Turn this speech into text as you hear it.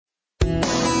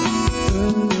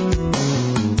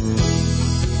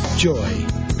Joy,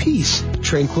 peace,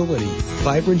 tranquility,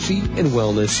 vibrancy, and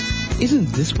wellness. Isn't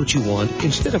this what you want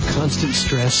instead of constant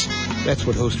stress? That's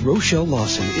what host Rochelle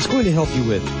Lawson is going to help you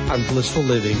with on Blissful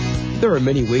Living. There are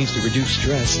many ways to reduce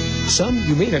stress. Some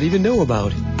you may not even know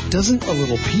about. Doesn't a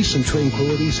little peace and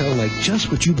tranquility sound like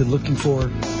just what you've been looking for?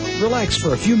 Relax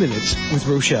for a few minutes with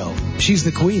Rochelle. She's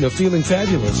the queen of feeling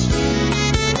fabulous.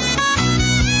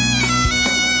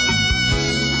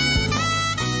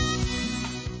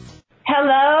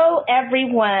 Hello,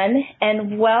 everyone,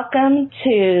 and welcome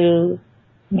to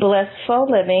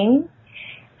Blissful Living.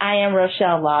 I am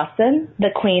Rochelle Lawson, the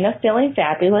Queen of Feeling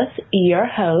Fabulous, your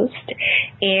host,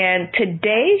 and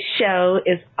today's show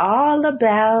is all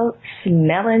about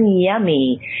smelling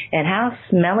yummy and how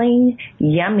smelling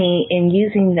yummy and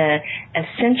using the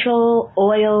essential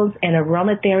oils and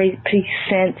aromatherapy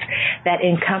scents that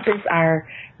encompass our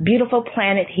beautiful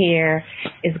planet here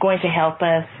is going to help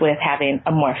us with having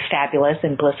a more fabulous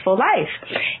and blissful life.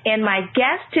 And my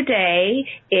guest today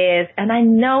is, and I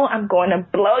know I'm going to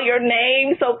blow your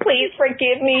name, so please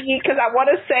forgive me because I want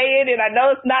to say it, and I know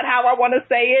it's not how I want to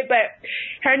say it, but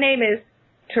her name is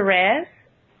Therese.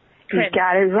 You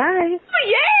got it right. Oh,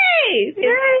 yay! It's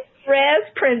Therese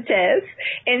Prentice,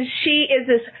 and she is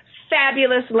this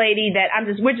fabulous lady that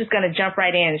we're just going to jump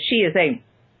right in. She is a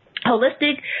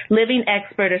holistic living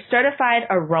expert, a certified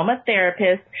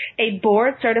aromatherapist, a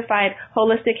board-certified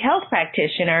holistic health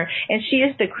practitioner, and she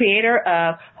is the creator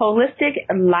of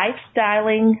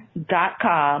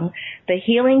HolisticLifestyling.com, the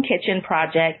Healing Kitchen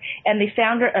Project, and the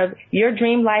founder of Your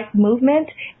Dream Life Movement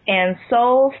and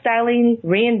Soul Styling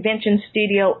Reinvention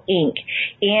Studio, Inc.,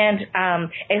 and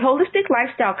a holistic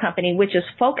lifestyle company which is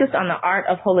focused on the art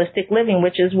of holistic living,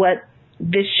 which is what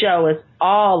this show is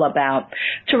all about.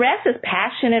 Therese is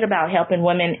passionate about helping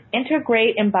women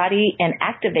integrate, embody, and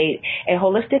activate a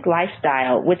holistic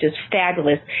lifestyle, which is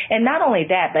fabulous. And not only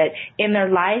that, but in their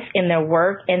life, in their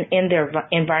work, and in their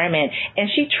environment. And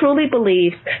she truly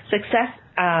believes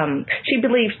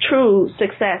true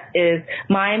success is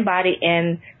mind, body,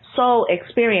 and soul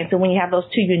experience, and when you have those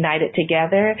two united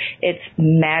together, it's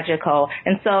magical.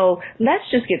 And so let's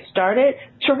just get started.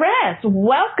 Therese,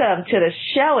 welcome to the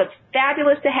show. It's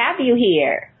fabulous to have you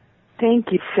here.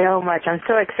 Thank you so much. I'm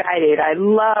so excited. I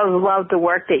love the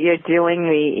work that you're doing.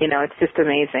 It's just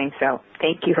amazing. So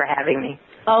thank you for having me.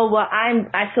 Oh, well,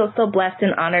 I feel so blessed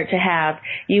and honored to have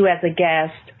you as a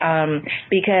guest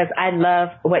because I love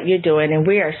what you're doing, and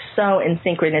we are so in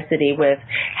synchronicity with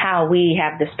how we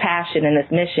have this passion and this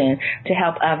mission to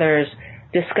help others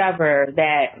discover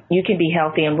that you can be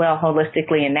healthy and well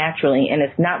holistically and naturally, and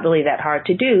it's not really that hard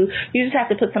to do. You just have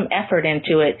to put some effort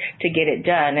into it to get it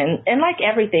done. And like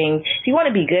everything, if you want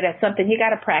to be good at something, you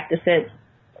got to practice it.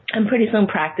 And pretty soon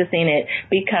practicing it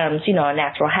becomes, a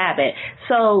natural habit.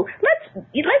 So let's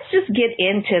just get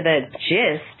into the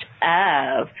gist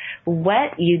of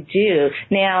what you do.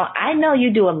 Now, I know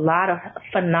you do a lot of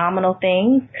phenomenal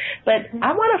things, but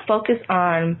I want to focus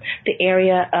on the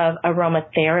area of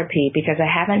aromatherapy because I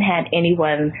haven't had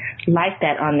anyone like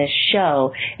that on this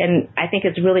show. And I think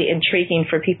it's really intriguing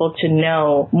for people to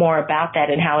know more about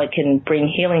that and how it can bring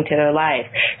healing to their life.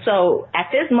 So at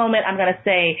this moment, I'm going to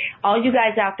say, all you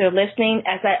guys out there listening,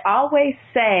 as I always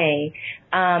say,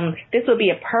 this will be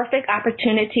a perfect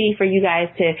opportunity for you guys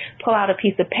to pull out a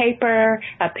piece of paper,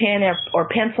 a pen or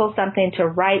pencil, something to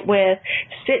write with,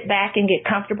 sit back and get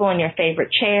comfortable in your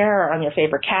favorite chair or on your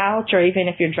favorite couch, or even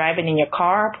if you're driving in your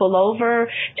car, pull over,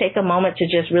 take a moment to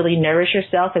just really nourish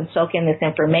yourself and soak in this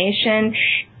information.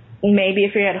 Maybe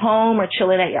if you're at home or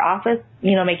chilling at your office,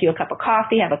 make you a cup of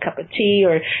coffee, have a cup of tea,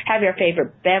 or have your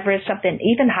favorite beverage, something,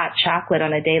 even hot chocolate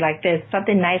on a day like this,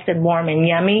 something nice and warm and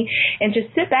yummy, and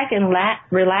just sit back and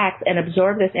relax and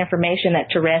absorb this information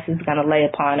that Therese is going to lay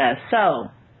upon us.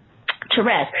 So,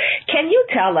 Therese, can you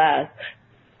tell us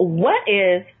what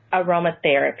is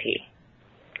aromatherapy?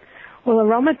 Well,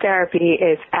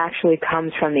 aromatherapy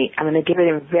comes from I'm going to give it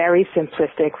in very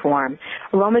simplistic form.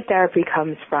 Aromatherapy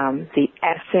comes from the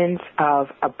essence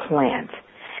of a plant.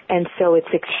 And so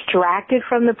it's extracted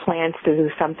from the plants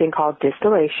through something called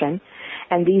distillation,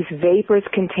 and these vapors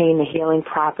contain the healing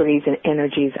properties and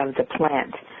energies of the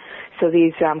plant. So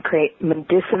these create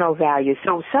medicinal value.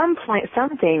 So some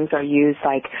things are used,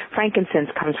 like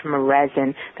frankincense comes from a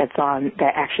resin that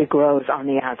actually grows on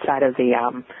the outside of the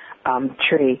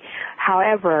tree.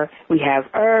 However, we have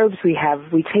herbs, we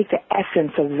take the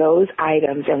essence of those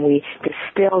items and we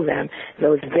distill them.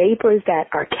 Those vapors that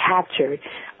are captured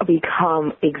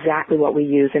become exactly what we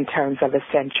use in terms of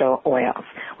essential oils.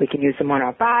 We can use them on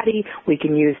our body, we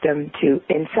can use them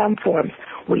in some forms,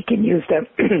 We can use them,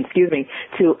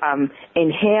 to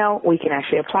inhale. We can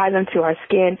actually apply them to our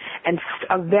skin, and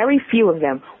a very few of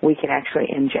them we can actually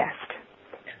ingest.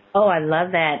 Oh, I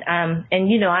love that. And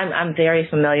I'm very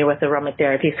familiar with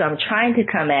aromatherapy, so I'm trying to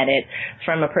come at it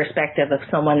from a perspective of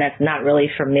someone that's not really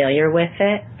familiar with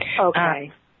it.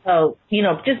 Okay. So,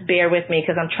 just bear with me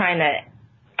because I'm trying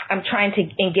to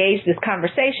engage this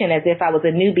conversation as if I was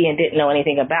a newbie and didn't know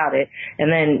anything about it.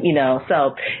 And then,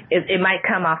 so it might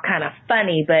come off kind of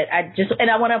funny, but I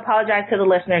want to apologize to the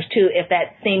listeners too if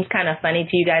that seems kind of funny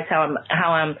to you guys,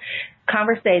 how I'm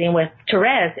conversating with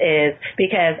Therese, is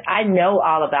because I know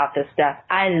all about this stuff.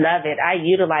 I love it. I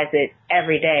utilize it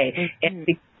every day. Mm-hmm.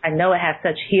 And I know it has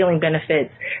such healing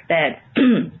benefits that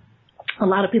a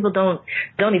lot of people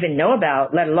don't even know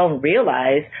about, let alone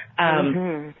realize.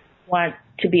 Want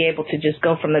to be able to just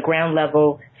go from the ground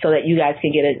level so that you guys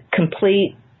can get a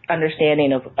complete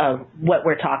understanding of what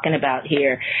we're talking about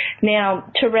here.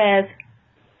 Now, Therese,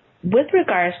 with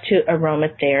regards to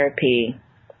aromatherapy,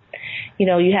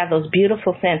 you have those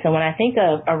beautiful scents. And when I think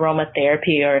of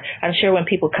aromatherapy, or I'm sure when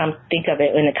people think of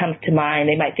it, when it comes to mind,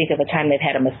 they might think of a time they've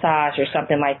had a massage or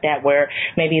something like that where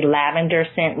maybe lavender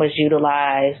scent was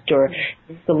utilized or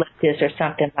eucalyptus or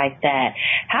something like that.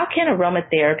 How can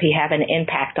aromatherapy have an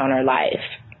impact on our life?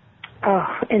 Oh,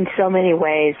 in so many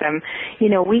ways.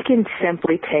 We can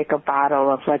simply take a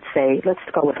bottle of, let's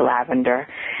go with lavender,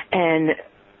 and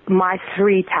my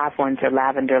 3 top ones are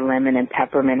lavender, lemon, and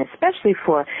peppermint, especially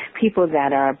for people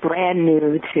that are brand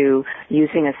new to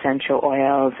using essential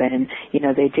oils and,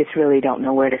 they just really don't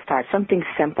know where to start. Something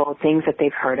simple, things that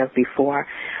they've heard of before.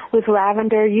 With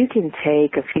lavender, you can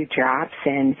take a few drops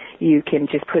and you can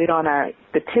just put it on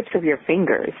the tips of your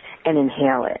fingers and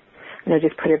inhale it.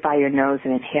 Just put it by your nose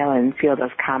and inhale it and feel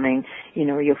those calming,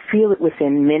 you'll feel it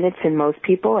within minutes in most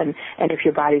people, and if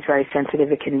your body's very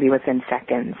sensitive, it can be within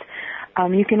seconds.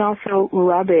 You can also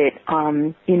rub it,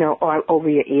 or over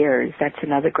your ears. That's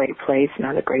another great place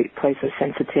of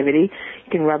sensitivity.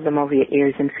 You can rub them over your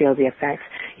ears and feel the effects.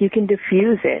 You can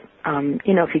diffuse it.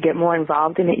 If you get more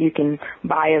involved in it, you can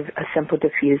buy a simple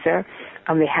diffuser.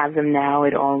 They have them now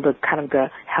at all the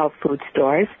health food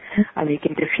stores. You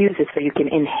can diffuse it so you can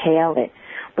inhale it.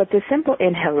 But the simple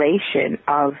inhalation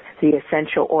of the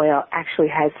essential oil actually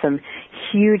has some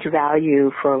huge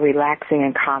value for relaxing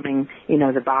and calming,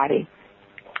 the body.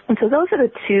 And so those are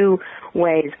the 2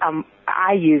 ways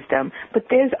I use them. But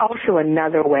there's also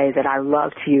another way that I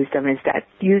love to use them, is that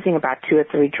using about 2 or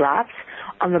 3 drops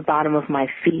on the bottom of my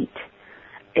feet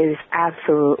is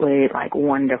absolutely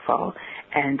wonderful.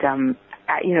 And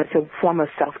it's a form of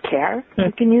self-care.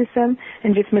 You can use them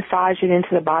and just massage it into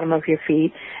the bottom of your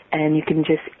feet, and you can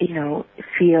just,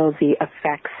 feel the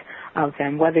effects of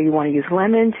them. Whether you want to use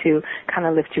lemon to kind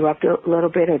of lift you up a little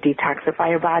bit or detoxify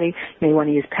your body, you may want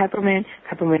to use peppermint.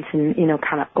 Peppermint,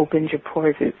 kind of opens your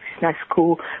pores. It's a nice,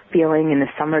 cool feeling in the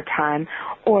summertime.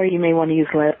 Or you may want to use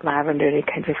lavender to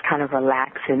just kind of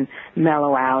relax and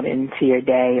mellow out into your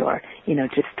day, or,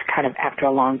 just kind of after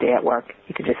a long day at work,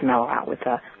 you could just mellow out with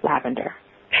lavender.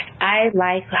 I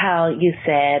like how you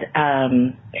said,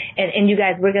 and you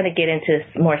guys, we're going to get into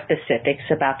more specifics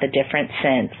about the different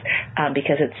scents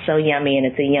because it's so yummy and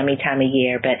it's a yummy time of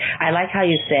year. But I like how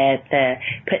you said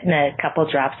putting a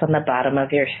couple drops on the bottom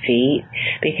of your feet,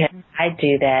 because I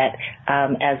do that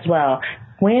as well.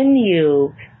 When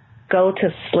you go to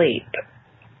sleep,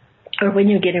 or when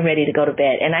you're getting ready to go to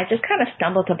bed, and I just kind of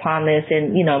stumbled upon this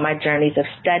in, my journeys of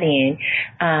studying,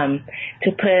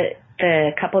 to put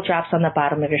the couple drops on the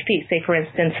bottom of your feet. Say, for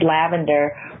instance,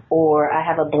 lavender, or I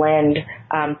have a blend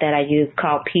that I use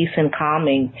called Peace and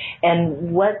Calming.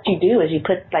 And what you do is you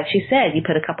put, like she said, you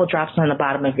put a couple drops on the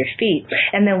bottom of your feet.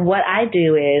 And then what I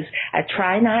do is I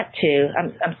try not to,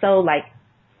 I'm so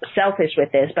selfish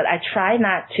with this, but I try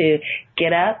not to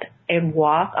get up and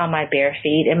walk on my bare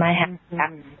feet in my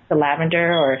house. The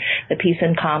lavender or the Peace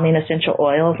and Calming essential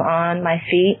oils on my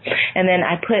feet, and then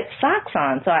I put socks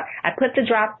on. So I put the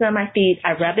drops on my feet,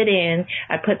 I rub it in,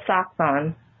 I put socks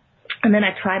on, and then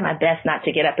I try my best not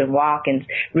to get up and walk and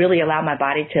really allow my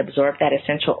body to absorb that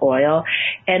essential oil.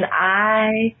 And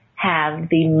I have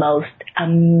the most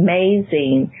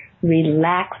amazing,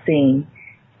 relaxing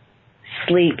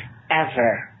sleep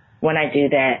ever when I do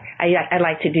that. I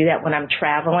like to do that when I'm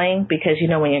traveling, because,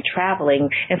 when you're traveling,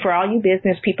 and for all you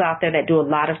business people out there that do a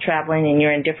lot of traveling and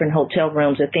you're in different hotel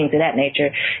rooms or things of that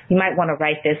nature, you might want to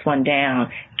write this one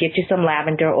down. Get you some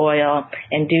lavender oil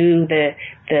and do the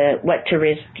what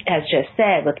Therese has just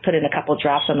said. Let's put in a couple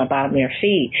drops on the bottom of your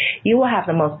feet. You will have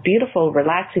the most beautiful,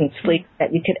 relaxing sleep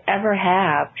that you could ever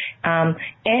have.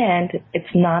 And it's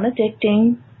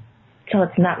non-addicting. So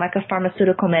it's not like a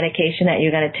pharmaceutical medication that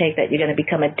you're going to take that you're going to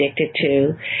become addicted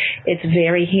to. It's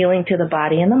very healing to the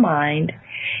body and the mind.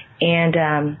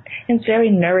 And it's very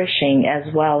nourishing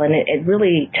as well. And it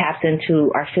really taps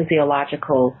into our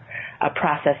physiological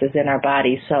processes in our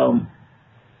body. So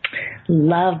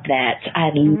love that.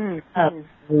 I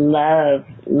love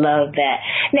that.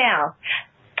 Now,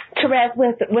 Therese,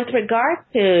 with regard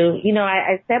to,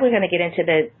 I said we're going to get into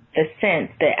the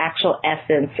scent, the actual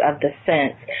essence of the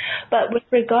scent. But with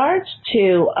regards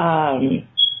to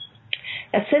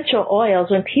essential oils,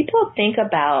 when people think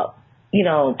about,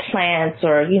 plants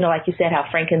or, like you said, how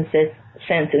frankincense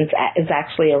is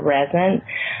actually a resin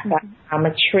from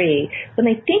a tree, when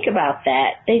they think about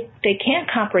that, they can't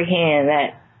comprehend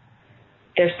that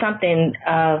there's something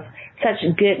of such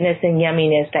goodness and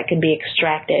yumminess that can be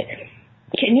extracted.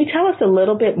 Can you tell us a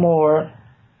little bit more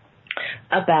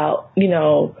about,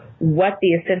 what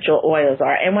the essential oils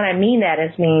are? And when I mean that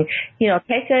is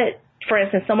for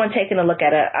instance, someone taking a look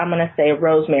at I'm going to say a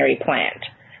rosemary plant.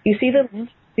 You see the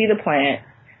plant.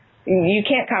 You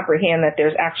can't comprehend that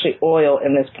there's actually oil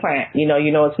in this plant.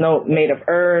 It's made of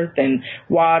earth and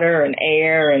water and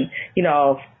air and,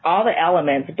 all the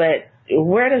elements, but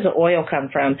where does the oil come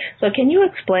from? So can you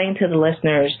explain to the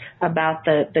listeners about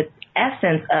the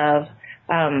essence of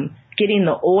getting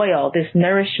the oil, this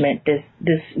nourishment,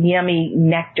 this yummy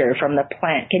nectar from the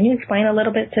plant? Can you explain a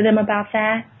little bit to them about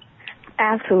that?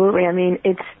 Absolutely. I mean,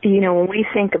 it's, when we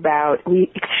think about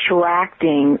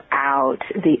extracting out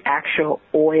the actual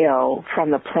oil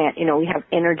from the plant, we have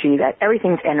energy, that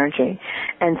everything's energy.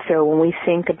 And so when we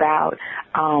think about,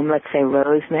 let's say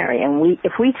rosemary, and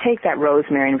if we take that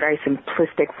rosemary in a very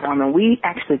simplistic form and we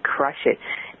actually crush it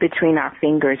between our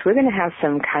fingers, we're going to have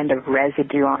some kind of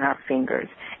residue on our fingers.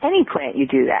 Any plant you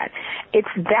do that. It's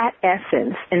that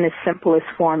essence in the simplest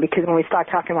form, because when we start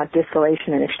talking about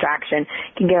distillation and extraction,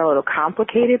 it can get a little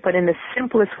complicated, but in the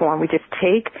simplest form, we just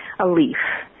take a leaf,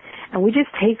 and we just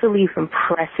take the leaf and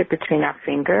press it between our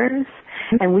fingers,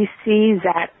 and we see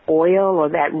that oil or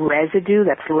that residue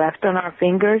that's left on our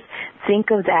fingers. Think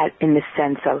of that in the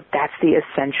sense of that's the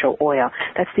essential oil.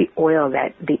 That's the oil,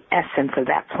 that the essence of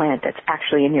that plant that's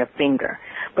actually in your finger.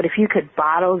 But if you could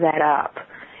bottle that up,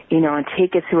 and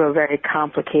take it through a very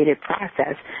complicated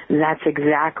process, that's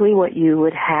exactly what you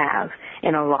would have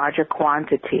in a larger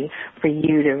quantity for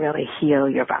you to really heal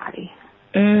your body.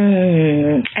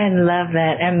 I love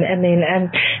that. And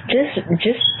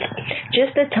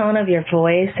just the tone of your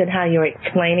voice and how you're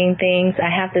explaining things. I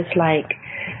have this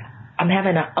I'm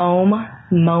having an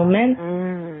moment.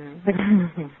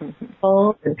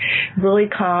 Really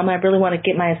calm. I really want to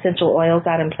get my essential oils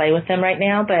out and play with them right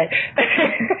now, but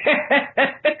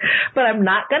but I'm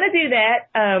not going to do that.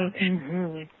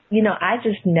 I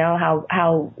just know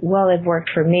how well it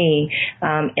worked for me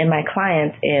and my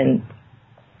clients, and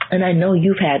I know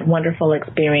you've had wonderful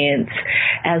experience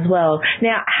as well.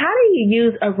 Now, how do you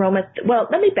use aroma? Well,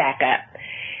 let me back up.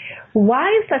 Why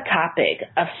is the topic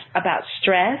about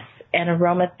stress and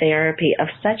aromatherapy of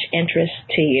such interest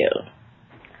to you?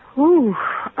 Ooh,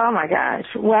 oh my gosh.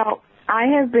 Well, I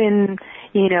have been,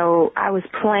 I was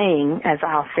playing, as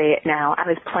I'll say it now, I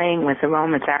was playing with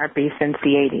aromatherapy since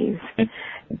the 80s.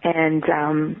 And,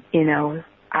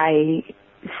 I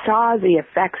saw the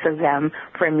effects of them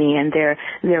for me, and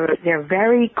they're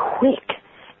very quick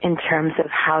in terms of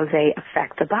how they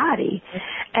affect the body.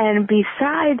 And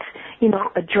besides,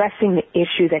 addressing the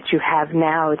issue that you have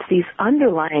now, it's these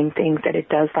underlying things that it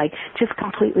does, like just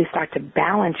completely start to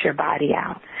balance your body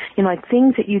out. Like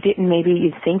things that you didn't maybe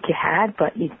you think you had,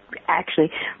 but you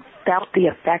actually felt the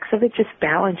effects of it, just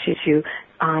balances you.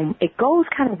 It goes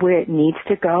kind of where it needs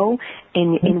to go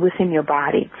within your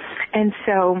body. And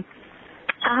so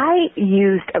I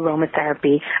used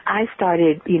aromatherapy. I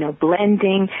started,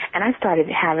 blending, and I started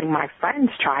having my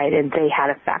friends try it, and they had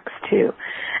effects too.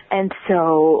 And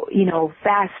so,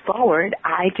 fast forward,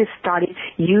 I just started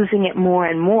using it more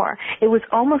and more. It was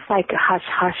almost like a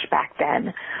hush-hush back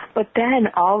then. But then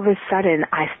all of a sudden,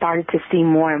 I started to see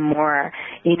more and more,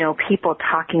 people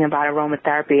talking about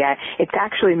aromatherapy. It's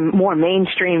actually more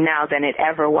mainstream now than it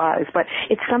ever was. But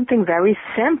it's something very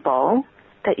simple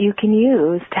that you can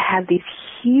use to have these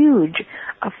huge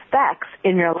effects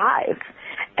in your life.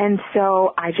 And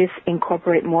so I just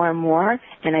incorporate more and more,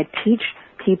 and I teach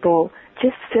people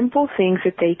just simple things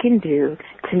that they can do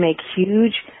to make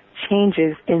huge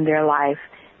changes in their life.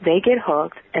 They get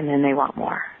hooked, and then they want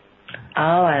more.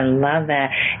 Oh, I love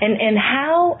that. And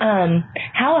how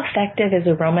effective is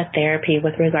aromatherapy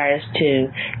with regards to,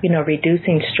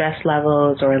 reducing stress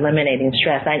levels or eliminating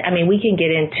stress? I mean, we can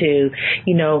get into,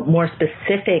 more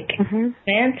specific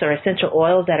scents or essential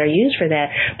oils that are used for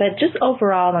that, but just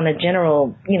overall on a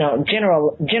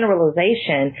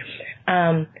generalization,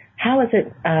 how is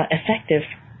it effective,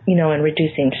 in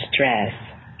reducing stress?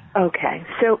 Okay,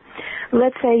 so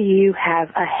let's say you have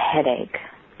a headache.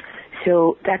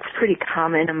 So that's pretty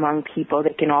common among people.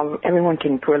 Everyone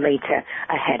can relate to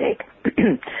a headache.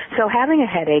 So having a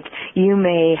headache, you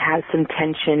may have some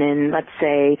tension in, let's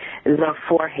say, your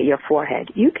forehead.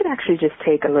 You can actually just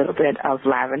take a little bit of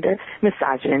lavender,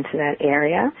 massage it into that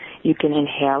area. You can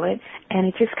inhale it, and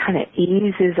it just kind of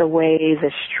eases away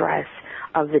the stress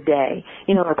of the day.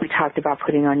 Like we talked about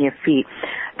putting on your feet.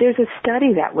 There's a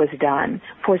study that was done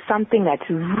for something that's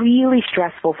really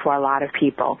stressful for a lot of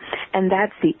people, and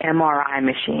that's the MRI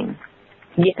machine.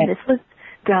 Yeah. And this was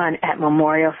done at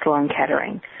Memorial Sloan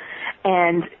Kettering.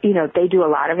 And, they do a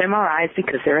lot of MRIs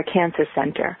because they're a cancer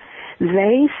center.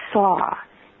 They saw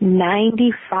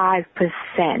 95%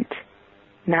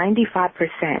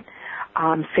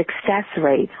 success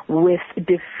rate with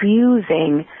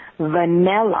diffusing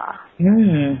vanilla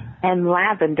and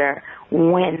lavender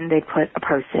when they put a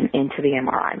person into the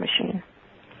MRI machine.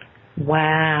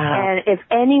 Wow. And if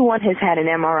anyone has had an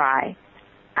MRI,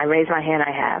 I raise my hand,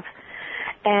 I have.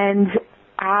 And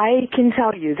I can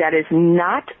tell you that is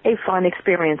not a fun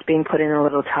experience being put in a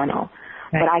little tunnel.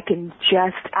 Right. But I can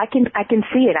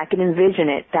see it, I can envision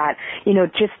it, that,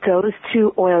 just those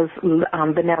two oils,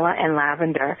 vanilla and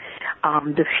lavender,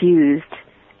 diffused,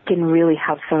 can really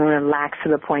help someone relax to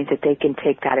the point that they can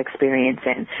take that experience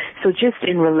in. So just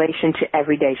in relation to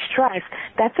everyday stress,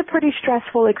 that's a pretty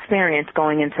stressful experience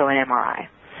going into an MRI.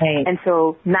 Right. And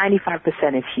so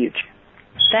 95% is huge.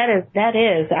 That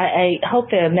is. I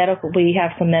hope we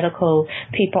have some medical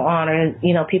people on, or,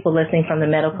 people listening from the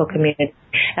medical community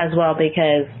as well,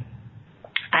 because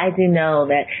I do know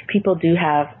that people do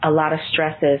have a lot of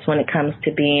stresses when it comes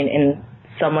to being in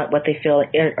somewhat what they feel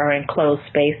are enclosed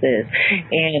spaces.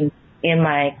 And in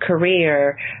my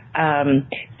career,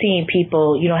 seeing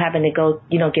people, having to go,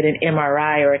 get an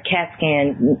MRI or a CAT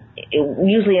scan,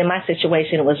 usually in my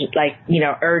situation it was like,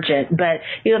 urgent, but,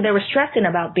 they were stressing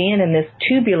about being in this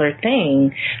tubular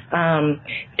thing,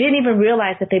 didn't even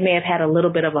realize that they may have had a little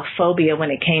bit of a phobia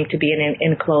when it came to being in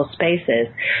enclosed spaces.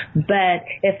 But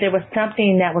if there was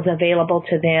something that was available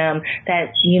to them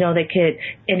that, they could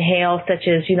inhale, such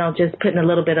as, just putting a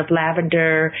little bit of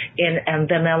lavender and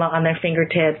vanilla on their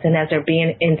fingertips, and as they're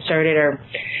being inserted or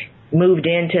moved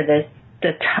into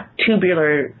the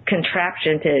tubular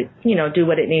contraption to, do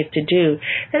what it needs to do,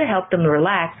 that'll help them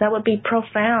relax. That would be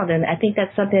profound, and I think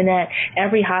that's something that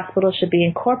every hospital should be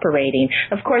incorporating.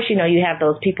 Of course, you have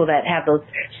those people that have those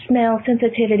smell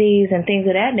sensitivities and things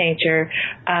of that nature,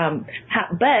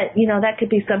 but, that could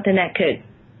be something that could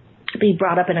be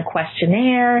brought up in a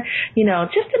questionnaire,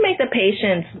 just to make the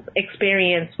patient's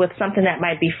experience with something that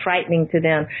might be frightening to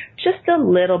them just a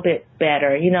little bit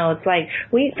better. It's like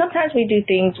sometimes we do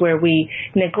things where we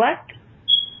neglect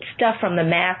stuff from the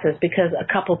masses because a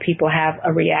couple people have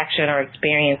a reaction or a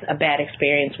bad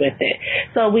experience with it.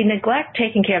 So we neglect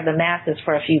taking care of the masses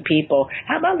for a few people.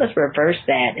 How about let's reverse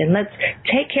that and let's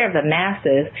take care of the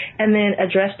masses and then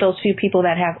address those few people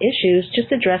that have issues,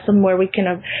 just address them where we can,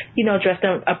 address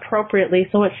them appropriately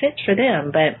so it fits for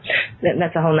them. But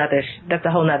that's a whole nother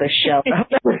show.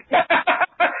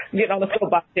 Get on the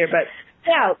soapbox here, but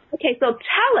yeah. Okay, so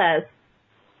tell us,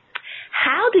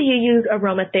 how do you use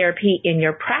aromatherapy in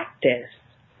your practice?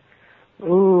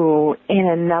 Ooh, in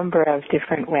a number of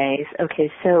different ways.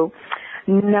 Okay, so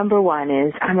number one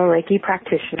is I'm a Reiki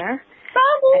practitioner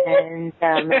and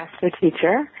a master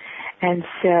teacher. And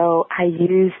so I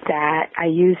use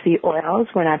the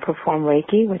oils when I perform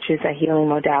Reiki, which is a healing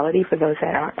modality for those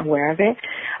that aren't aware of it.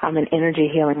 An energy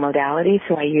healing modality.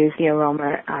 So I use the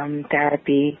aroma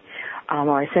therapy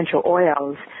or essential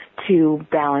oils to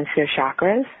balance their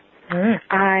chakras.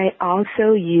 I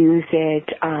also use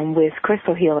it with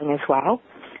crystal healing as well.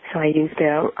 So I use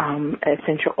the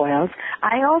essential oils.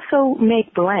 I also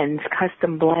make blends,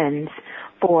 custom blends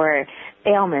for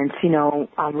ailments.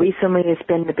 Recently it's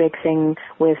been the big thing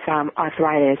with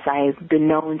arthritis. I've been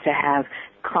known to have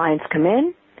clients come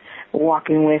in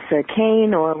walking with a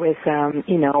cane or with,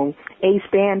 ace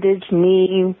bandage,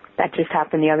 knee. That just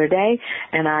happened the other day.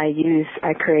 And I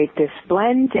create this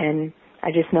blend, and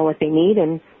I just know what they need,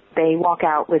 and they walk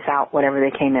out without whatever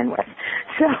they came in with.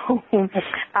 So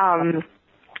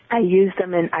I use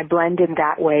them and I blend in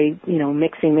that way,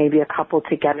 mixing maybe a couple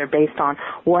together based on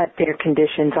what their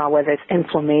conditions are, whether it's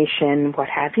inflammation, what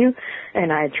have you,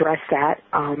 and I address that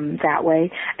that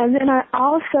way. And then I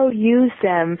also use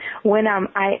them when I'm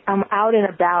out and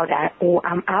about.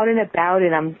 I'm out and about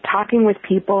and I'm talking with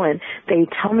people and they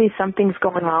tell me something's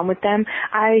going on with them.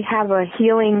 I have a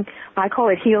healing, I call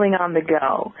it healing on the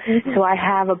go. Mm-hmm. So I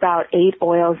have about 8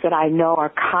 oils that I know are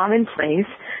commonplace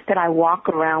that I walk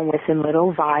around with in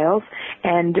little vials.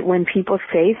 And when people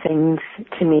say things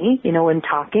to me, when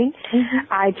talking,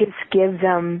 mm-hmm. I just give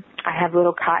them, I have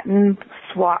little cotton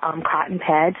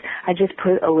pads. I just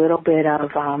put a little bit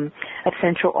of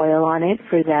essential oil on it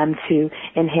for them to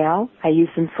inhale. I use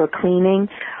them for cleaning.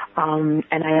 And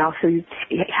I also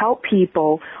help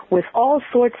people with all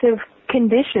sorts of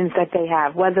conditions that they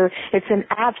have, whether it's an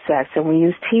abscess and we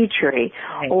use tea tree,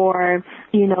 right. Or,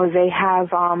 they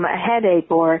have a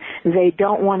headache or they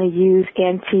don't want to use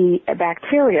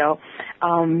antibacterial,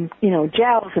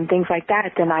 gels and things like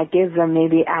that, then I give them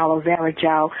maybe aloe vera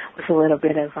gel with a little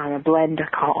bit of a blend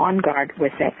called On Guard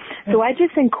with it. So I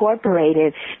just incorporate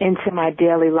it into my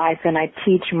daily life and I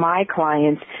teach my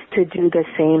clients to do the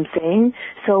same thing.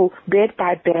 So bit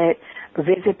by bit,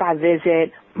 visit by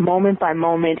visit, moment by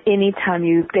moment, anytime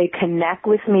they connect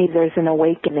with me, there's an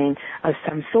awakening of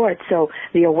some sort. So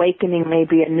the awakening may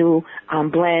be a new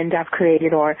blend I've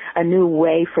created or a new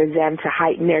way for them to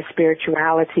heighten their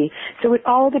spirituality. So it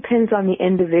all depends on the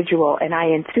individual, and I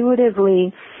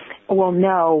intuitively will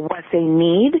know what they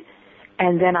need,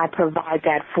 and then I provide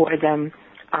that for them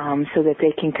so that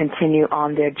they can continue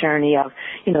on their journey of,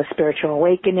 spiritual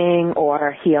awakening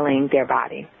or healing their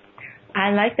body.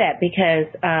 I like that because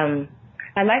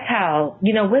I like how,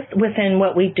 within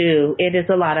what we do, it is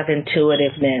a lot of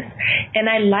intuitiveness. And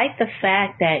I like the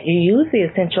fact that you use the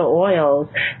essential oils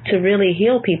to really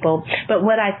heal people. But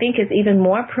what I think is even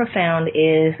more profound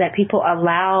is that people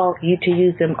allow you to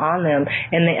use them on them,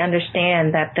 and they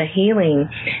understand that the healing,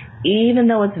 even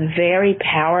though it's very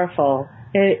powerful,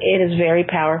 it is very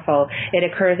powerful. It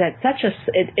occurs at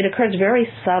it occurs very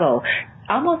subtle,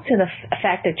 almost to the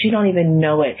fact that you don't even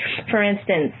know it. For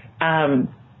instance,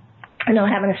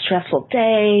 having a stressful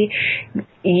day,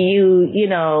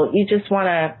 you just want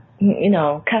to,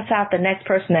 cuss out the next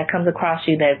person that comes across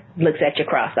you that looks at you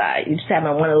cross-eyed. You're just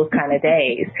having one of those kind of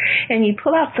days. And you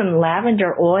pull out some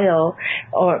lavender oil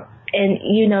and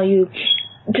you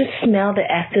just smell the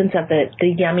essence of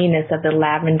the yumminess of the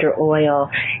lavender oil.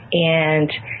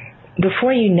 And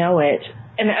before you know it,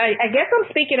 and I guess I'm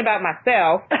speaking about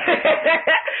myself,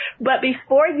 but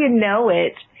before you know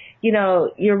it,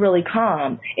 you're really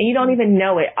calm and you don't even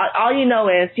know it. All you know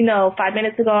is, 5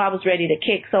 minutes ago I was ready to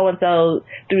kick so-and-so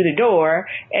through the door,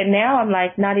 and now I'm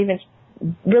like not even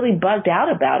really bugged out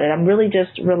about it. I'm really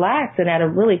just relaxed and at a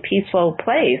really peaceful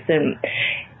place.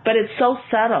 But it's so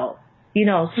subtle.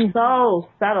 So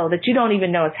subtle that you don't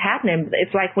even know it's happening.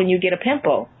 It's like when you get a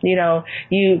pimple,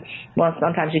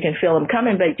 sometimes you can feel them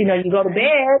coming, but, you go to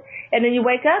bed and then you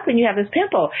wake up and you have this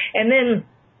pimple. And then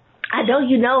I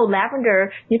know,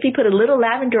 lavender, if you put a little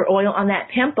lavender oil on that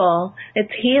pimple,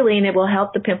 it's healing. It will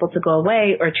help the pimple to go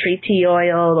away, or tree tea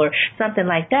oil or something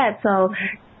like that. So,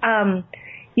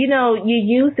 you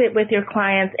use it with your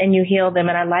clients and you heal them.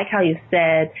 And I like how you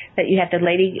said that you had the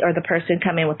lady or the person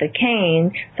come in with a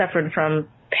cane, suffering from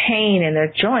pain in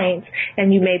their joints,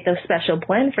 and you made the special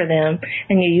blend for them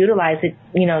and you utilize it,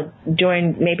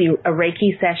 during maybe a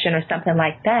Reiki session or something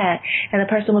like that. And the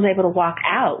person was able to walk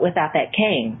out without that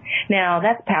cane. Now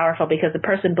that's powerful because the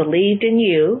person believed in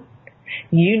you.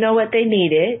 You know what they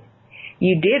needed.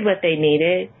 You did what they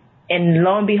needed. And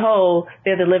lo and behold,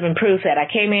 they're the living proof that I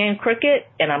came in crooked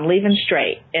and I'm leaving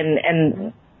straight.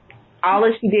 And all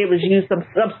that she did was use some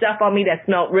stuff on me that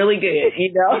smelled really good,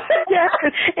 Yeah,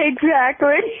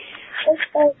 exactly.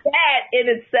 So that in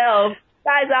itself,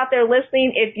 guys out there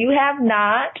listening, if you have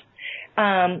not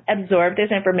absorbed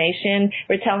this information,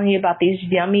 we're telling you about these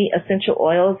yummy essential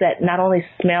oils that not only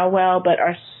smell well, but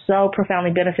are so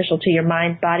profoundly beneficial to your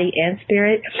mind, body, and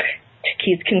spirit.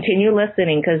 Continue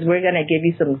listening because we're going to give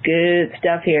you some good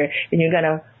stuff here, and you're going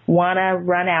to want to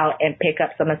run out and pick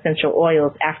up some essential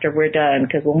oils after we're done,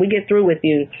 because when we get through with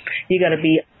you, you're going to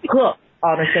be hooked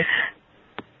on essential.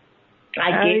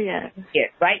 I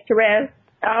get right, Therese?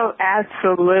 Oh,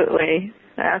 absolutely.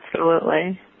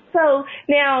 Absolutely. So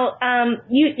now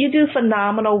you do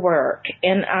phenomenal work,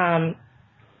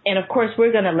 and of course,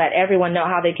 we're going to let everyone know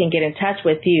how they can get in touch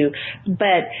with you.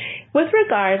 But with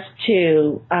regards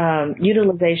to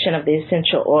utilization of the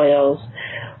essential oils,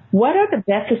 what are the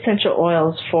best essential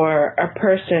oils for a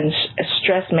person's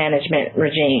stress management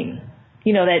regime?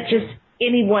 That just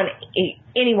anyone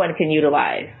can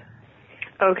utilize.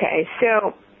 Okay,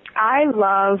 so I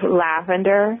love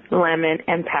lavender, lemon,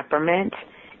 and peppermint,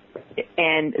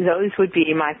 and those would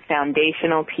be my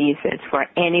foundational pieces for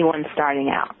anyone starting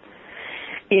out.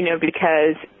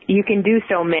 Because you can do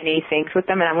so many things with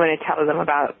them, and I'm going to tell them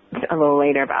about a little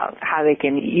later about how they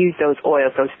can use those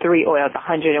oils, those 3 oils,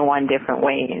 101 different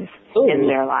ways in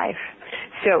their life.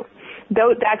 So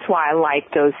that's why I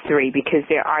like those 3, because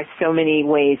there are so many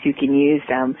ways you can use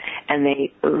them, and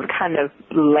they kind of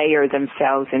layer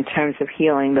themselves in terms of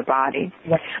healing the body.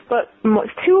 Yes. But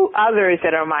 2 others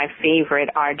that are my favorite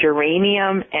are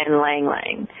geranium and ylang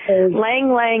ylang. Ylang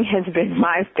ylang has been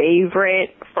my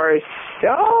favorite for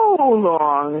so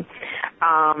long.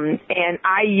 And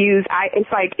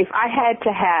it's like if I had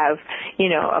to have,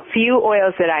 a few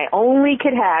oils that I only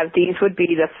could have, these would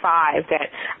be the 5 that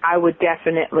I would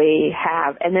definitely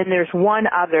have. And then there's one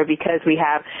other, because we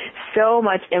have so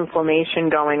much inflammation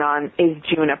going on, is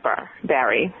juniper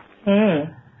berry.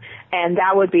 And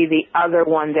that would be the other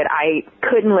one that I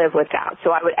couldn't live without.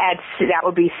 So I would add, that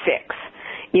would be 6.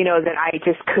 That I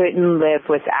just couldn't live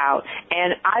without.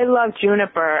 And I love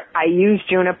juniper. I use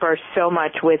juniper so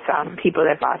much with people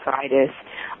that have arthritis,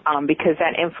 because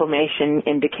that inflammation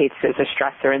indicates there's a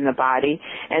stressor in the body.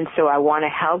 And so I want to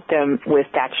help them with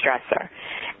that stressor.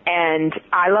 And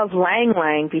I love ylang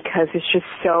ylang because it's just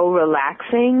so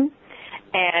relaxing.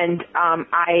 And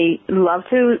I love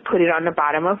to put it on the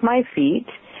bottom of my feet.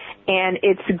 And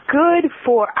it's good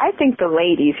for, I think, the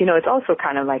ladies. It's also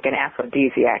kind of like an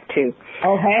aphrodisiac, too.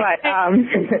 Okay. But,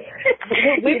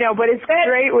 but it's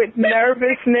great with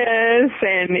nervousness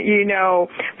and,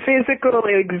 physical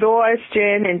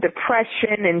exhaustion and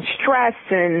depression and stress.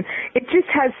 And it just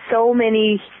has so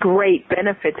many great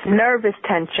benefits. Nervous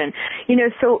tension.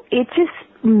 So it just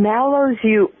mellows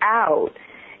you out.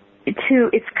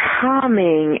 It's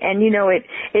calming, and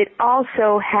it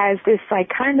also has this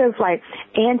kind of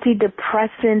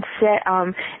antidepressant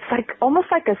it's like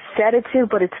almost like a sedative,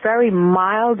 but it's very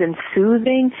mild and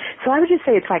soothing. So I would just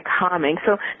say it's calming.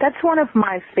 So that's one of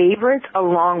my favorites,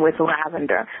 along with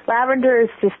lavender. Lavender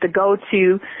is just the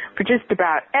go-to for just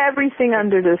about everything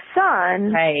under the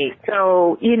sun. Right.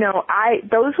 So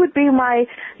those would be my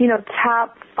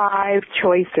top 5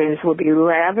 choices. Would be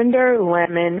lavender,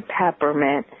 lemon,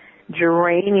 peppermint,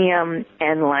 geranium,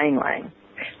 and ylang ylang.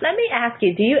 Let me ask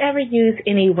you, do you ever use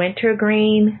any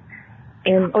wintergreen?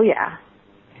 Oh yeah.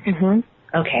 Mhm.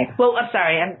 Okay. Well, I'm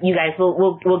sorry, you guys.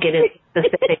 We'll get into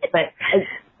specifics, but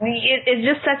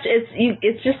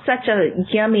it's just such a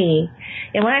yummy.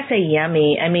 And when I say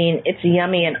yummy, I mean it's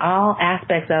yummy in all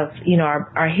aspects of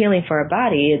our healing for our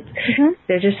body.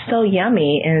 They're just so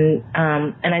yummy, and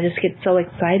I just get so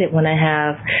excited when I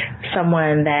have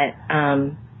someone that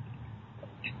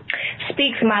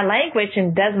speaks my language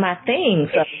and does my thing.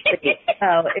 So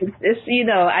it's you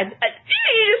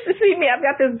just see me. I've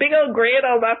got this big old grin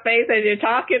on my face as you're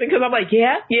talking, because I'm like,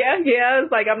 yeah.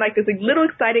 It's like I'm like this little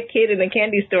excited kid in a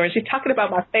candy store, and she's talking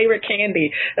about my favorite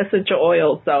candy, essential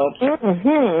oils. So,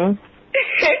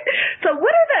 So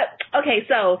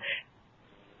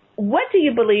what do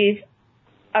you believe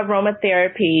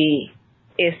aromatherapy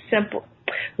is simple?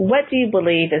 What do you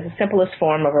believe is the simplest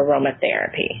form of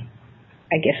aromatherapy?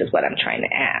 I guess is what I'm trying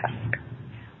to ask.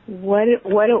 What do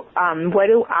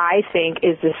I think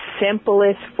is the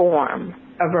simplest form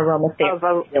of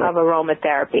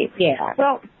aromatherapy? Yeah.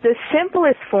 Well, the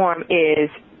simplest form is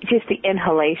just the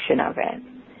inhalation of it.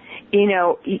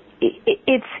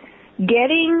 It's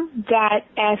getting that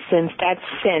essence, that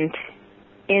scent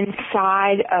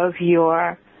inside of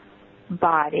your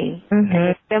body. And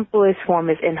the simplest form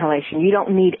is inhalation. You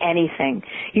don't need anything.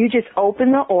 You just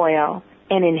open the oil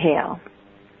and inhale.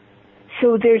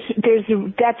 So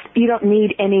you don't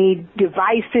need any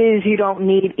devices. You don't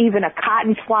need even a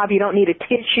cotton swab. You don't need a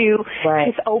tissue. Right.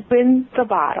 Just open the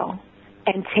bottle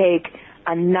and take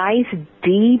a nice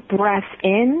deep breath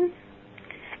in,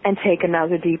 and take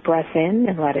another deep breath in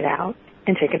and let it out,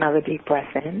 and take another deep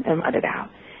breath in and let it out.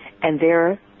 And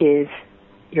there is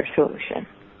your solution.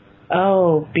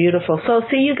 Oh, beautiful. So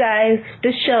see, you guys,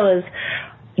 this show is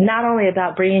not only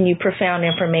about bringing you profound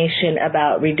information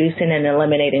about reducing and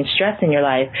eliminating stress in your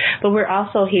life, but we're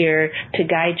also here to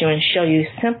guide you and show you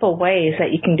simple ways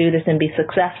that you can do this and be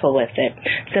successful with it.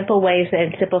 Simple ways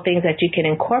and simple things that you can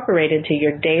incorporate into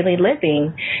your daily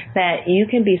living that you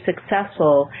can be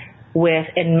successful with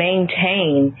and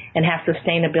maintain and have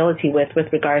sustainability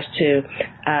with regards to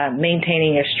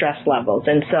maintaining your stress levels.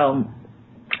 And so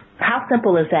how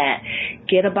simple is that?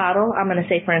 Get a bottle, I'm going to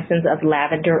say, for instance, of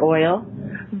lavender oil.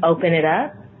 Open it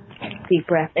up. Deep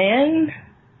breath in.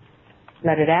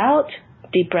 Let it out.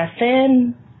 Deep breath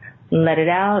in. let it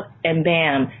out, and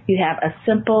bam, you have a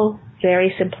simple,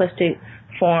 very simplistic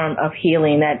form of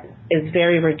healing that is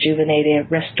very rejuvenating,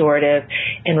 restorative,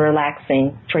 and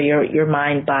relaxing for your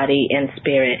mind, body, and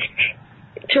spirit.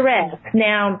 Therese,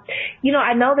 now,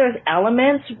 I know there's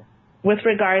elements with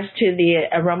regards to the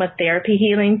aromatherapy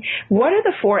healing. What are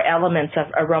the 4 elements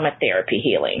of aromatherapy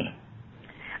healing?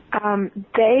 I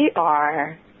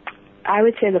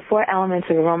would say the 4 elements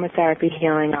of aromatherapy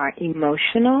healing are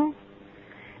emotional,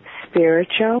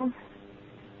 spiritual,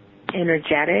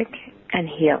 energetic, and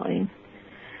healing.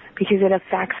 Because it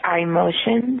affects our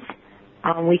emotions.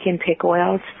 We can pick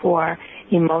oils for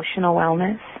emotional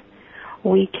wellness.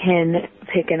 We can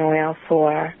pick an oil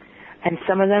and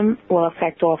some of them will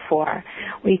affect all 4.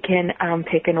 We can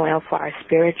pick an oil for our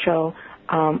spiritual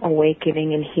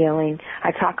awakening and healing. I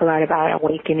talk a lot about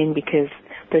awakening because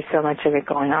there's so much of it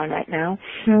going on right now.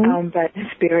 Mm-hmm. But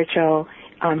spiritual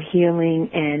healing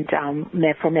and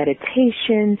for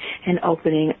meditation and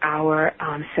opening our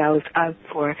cells up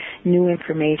for new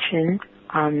information.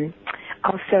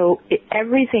 Also,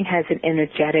 everything has an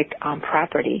energetic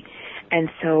property. And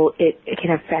so it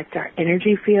can affect our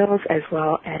energy fields as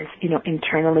well as,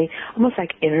 internally, almost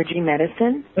like energy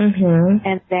medicine. Mm-hmm.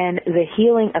 And then the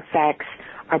healing effects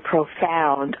are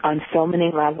profound on so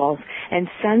many levels. And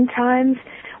sometimes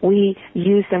we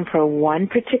use them for one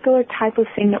particular type of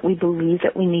thing that we believe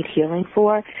that we need healing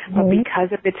for, but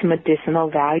because of its medicinal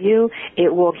value,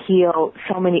 it will heal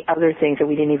so many other things that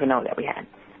we didn't even know that we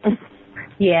had.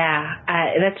 Yeah,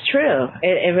 that's true.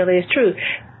 It really is true.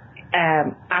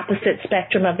 Opposite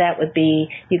spectrum of that would be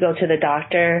you go to the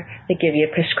doctor, they give you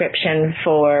a prescription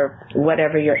for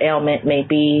whatever your ailment may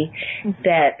be.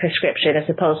 That prescription is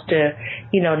supposed to,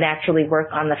 naturally work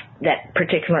on that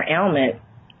particular ailment,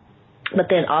 but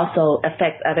then also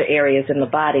affects other areas in the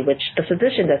body, which the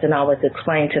physician doesn't always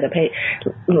explain to the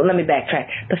patient. Let me backtrack.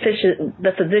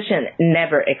 The physician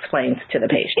never explains to the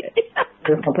patient.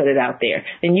 Just to put it out there.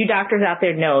 And you doctors out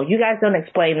there know, you guys don't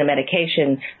explain the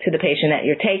medication to the patient that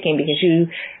you're taking because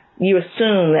you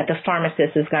assume that the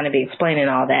pharmacist is going to be explaining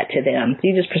all that to them.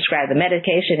 You just prescribe the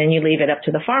medication and you leave it up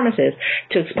to the pharmacist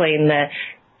to explain the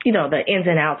ins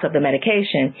and outs of the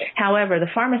medication. However, the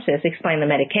pharmacists explain the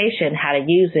medication, how to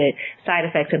use it, side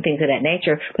effects and things of that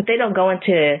nature, but they don't go into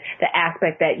the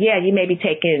aspect that, you may be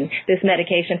taking this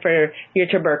medication for your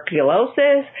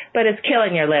tuberculosis, but it's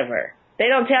killing your liver. They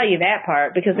don't tell you that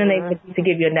part because then they need to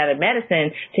give you another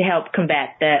medicine to help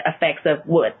combat the effects of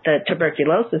what the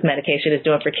tuberculosis medication is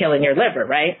doing for killing your liver,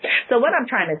 right? So what I'm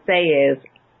trying to say is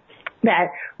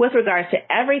that with regards to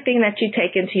everything that you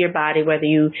take into your body, whether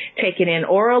you take it in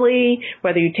orally,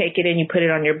 whether you take it in, you put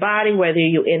it on your body, whether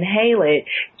you inhale it,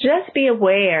 just be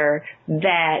aware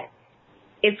that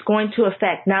it's going to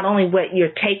affect not only what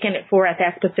you're taking it for at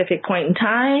that specific point in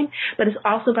time, but it's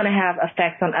also going to have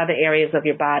effects on other areas of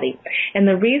your body. And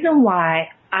the reason why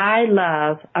I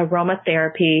love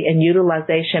aromatherapy and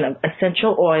utilization of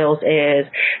essential oils is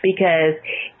because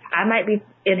I might be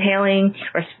inhaling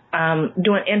or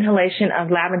doing inhalation of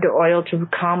lavender oil to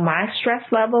calm my stress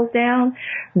levels down.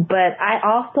 But I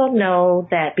also know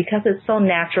that because it's so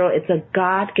natural, it's a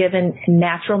God-given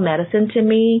natural medicine to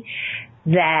me,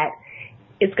 that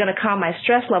it's going to calm my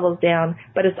stress levels down,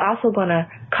 but it's also going to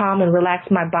calm and relax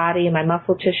my body and my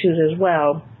muscle tissues as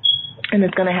well. And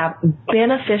it's going to have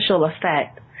beneficial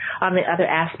effect on the other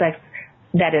aspects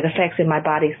that it affects in my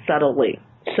body subtly.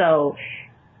 So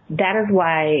that is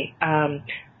why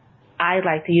I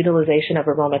like the utilization of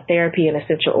aromatherapy and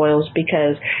essential oils,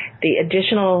 because the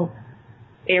additional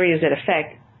areas that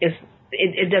affect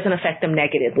it doesn't affect them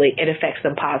negatively. It affects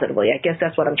them positively. I guess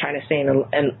that's what I'm trying to say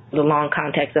in the long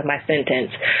context of my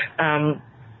sentence.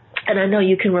 And I know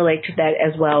you can relate to that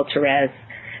as well, Therese,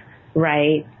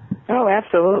 right? Oh,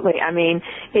 absolutely. I mean,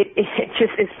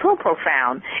 it's so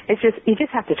profound. You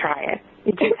just have to try it.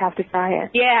 You just have to try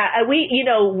it. Yeah,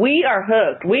 we are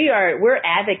hooked. We're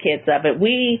advocates of it.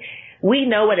 We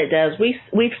know what it does.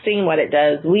 We've seen what it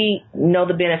does. We know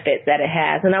the benefits that it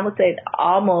has. And I would say it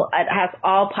has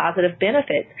all positive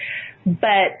benefits.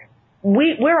 But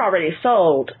we're already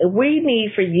sold. We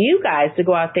need for you guys to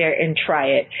go out there and try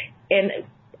it. And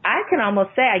I can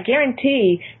almost say, I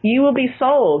guarantee you will be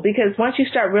sold, because once you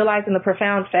start realizing the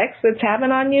profound effects it's having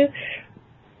on you,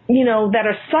 that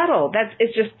are subtle,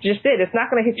 it's just it. It's not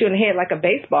going to hit you in the head like a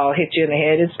baseball hits you in the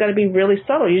head. It's going to be really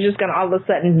subtle. You're just going to all of a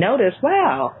sudden notice,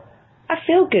 wow, I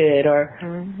feel good, or,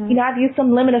 I've used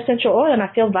some lemon essential oil and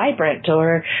I feel vibrant,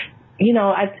 or,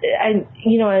 I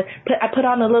put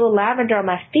on a little lavender on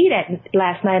my feet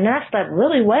last night, and I slept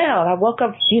really well. I woke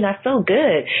up, I feel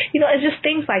good. It's just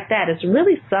things like that. It's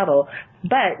really subtle,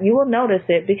 but you will notice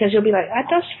it because you'll be like, I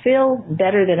just feel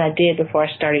better than I did before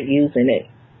I started using it.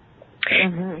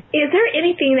 Mm-hmm. Is there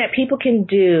anything that people can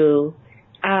do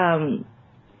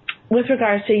with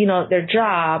regards to, their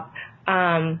job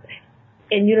and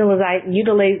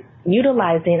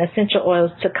utilizing essential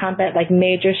oils to combat like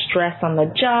major stress on the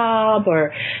job,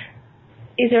 or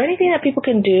is there anything that people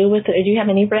can do with it? Do you have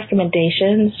any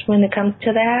recommendations when it comes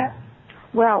to that?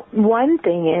 Well, one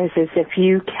thing is if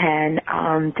you can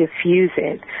diffuse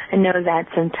it. I know that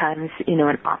sometimes,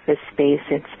 an office space,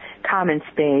 it's common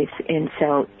space, and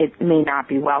so it may not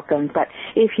be welcomed, but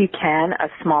if you can, a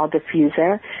small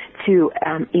diffuser to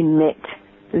emit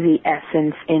the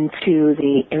essence into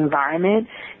the environment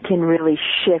can really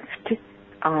shift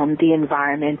the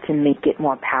environment and make it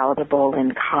more palatable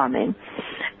and calming.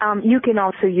 You can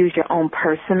also use your own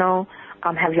personal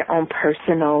have your own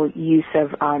personal use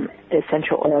of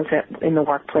essential oils in the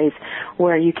workplace,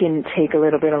 where you can take a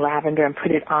little bit of lavender and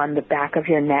put it on the back of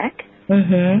your neck.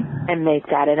 Mm-hmm. And make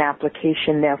that an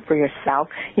application there for yourself,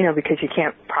 because you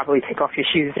can't probably take off your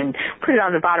shoes and put it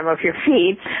on the bottom of your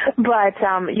feet. But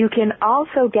you can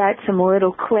also get some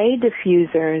little clay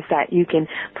diffusers that you can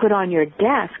put on your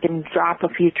desk and drop a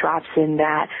few drops in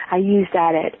that. I use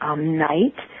that at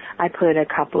night. I put a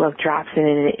couple of drops in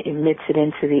and it emits it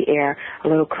into the air, a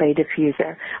little clay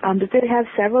diffuser. But they have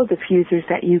several diffusers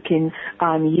that you can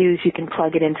use. You can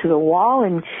plug it into the wall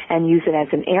and use it as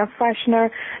an air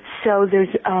freshener. So there's,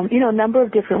 a number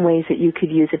of different ways that you could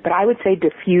use it. But I would say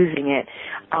diffusing it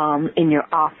in your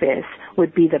office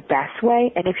would be the best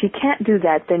way. And if you can't do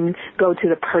that, then go to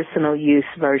the personal use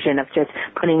version of just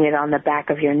putting it on the back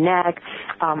of your neck.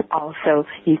 Also,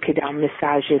 you could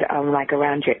massage it like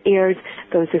around your ears.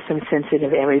 Those are some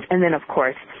sensitive areas. And then, of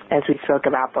course, as we spoke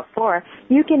about before,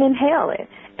 you can inhale it.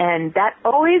 And that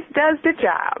always does the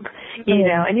job,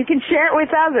 and you can share it with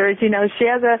others,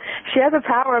 share the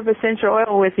power of essential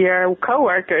oil with your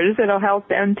coworkers. It'll help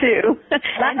them too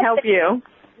and help you.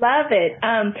 Love it.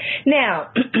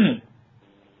 Now,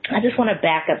 I just want to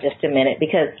back up just a minute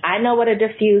because I know what a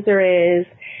diffuser is.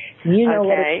 You know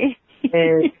what it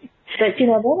is. But, there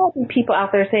might be people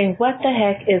out there saying, what the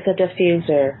heck is a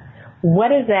diffuser?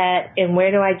 What is that and where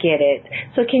do I get it?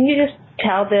 So can you just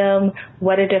tell them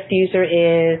what a diffuser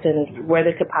is and where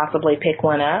they could possibly pick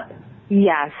one up?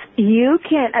 Yes, you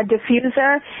can. A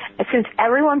diffuser, since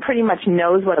everyone pretty much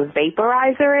knows what a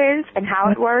vaporizer is and how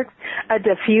it works, a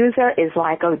diffuser is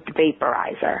like a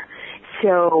vaporizer.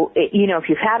 So, if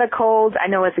you've had a cold, I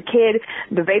know as a kid,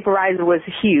 the vaporizer was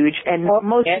huge, and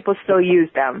most people still use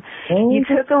them. You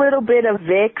took a little bit of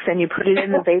Vicks and you put it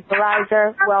in the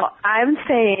vaporizer. Well, I'm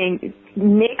saying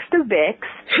mix the Vicks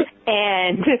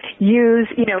and use,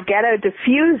 get a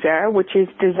diffuser, which is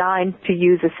designed to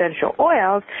use essential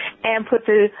oils, and put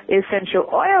the essential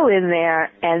oil in there,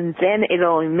 and then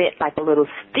it'll emit like a little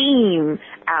steam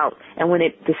out. And when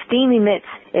the steam emits,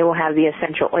 it will have the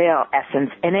essential oil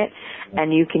essence in it,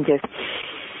 and you can just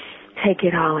take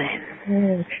it all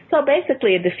in. So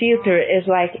basically, a diffuser is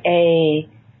like a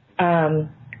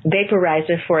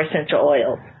vaporizer for essential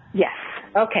oils. Yes.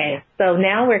 Okay, so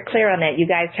now we're clear on that. You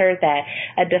guys heard that.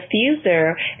 A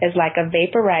diffuser is like a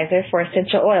vaporizer for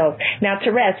essential oils. Now,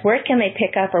 Therese, where can they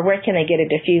pick up or where can they get a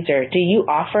diffuser? Do you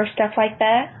offer stuff like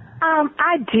that?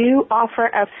 I do offer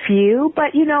a few,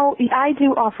 but I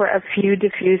do offer a few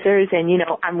diffusers, and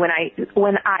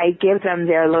when I give them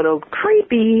their little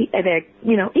creepy,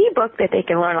 ebook that they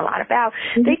can learn a lot about,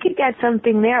 they could get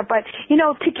something there. But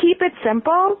to keep it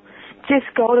simple, just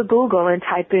go to Google and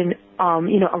type in,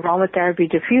 aromatherapy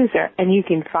diffuser, and you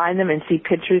can find them and see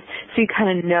pictures so you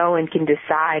kind of know and can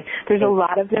decide. There's a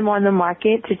lot of them on the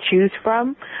market to choose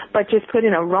from, but just put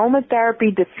in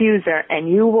aromatherapy diffuser and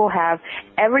you will have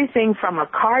everything from a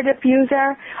car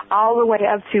diffuser all the way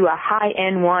up to a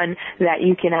high-end one that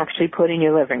you can actually put in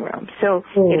your living room. So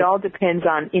it all depends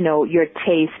on, your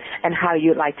taste and how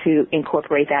you'd like to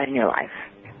incorporate that in your life.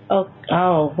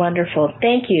 Oh, wonderful.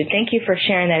 Thank you. Thank you for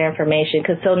sharing that information.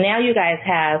 So now you guys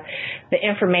have the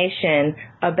information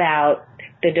about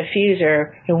the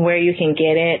diffuser and where you can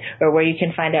get it or where you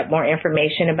can find out more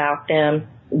information about them.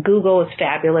 Google is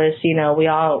fabulous. We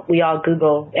all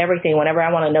Google everything. Whenever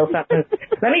I want to know something,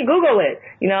 let me Google it.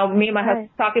 Me and my husband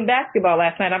talking basketball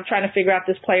last night. I'm trying to figure out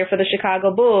this player for the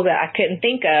Chicago Bulls that I couldn't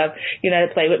think of, to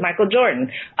play with Michael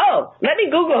Jordan. Oh, let me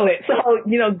Google it. So,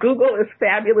 Google is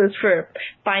fabulous for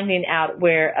finding out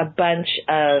where to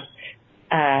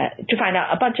find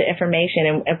out a bunch of information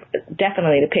and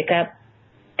definitely to pick up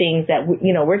things that,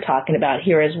 we're talking about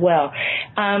here as well.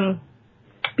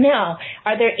 Now,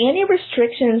 are there any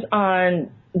restrictions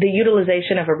on the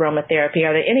utilization of aromatherapy?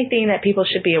 Are there anything that people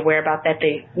should be aware about that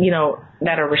they,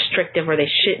 that are restrictive or they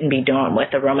shouldn't be doing with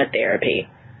aromatherapy?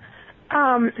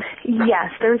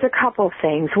 Yes, there's a couple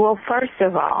things. Well, first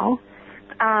of all,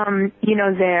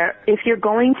 if you're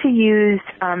going to use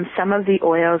some of the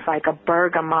oils like a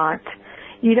bergamot,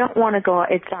 you don't want to go.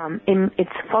 It's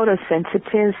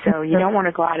photosensitive, so you don't want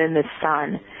to go out in the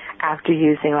sun after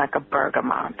using like a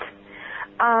bergamot.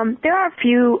 There are a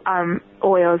few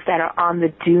oils that are on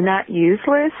the do not use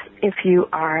list if you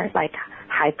are like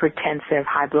hypertensive,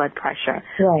 high blood pressure.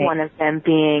 Right. One of them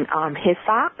being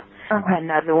hyssop,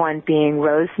 another one being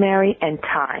rosemary and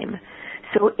thyme.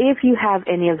 So if you have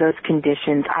any of those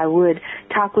conditions, I would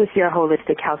talk with your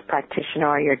holistic health practitioner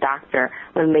or your doctor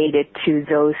related to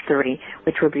those three,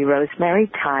 which would be rosemary,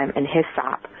 thyme, and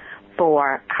hyssop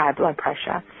for high blood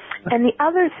pressure. And the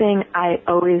other thing I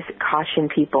always caution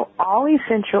people, all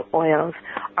essential oils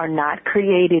are not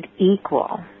created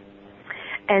equal.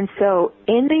 And so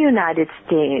in the United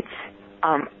States,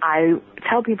 I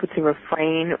tell people to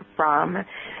refrain from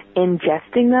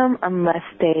ingesting them unless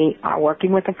they are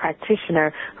working with a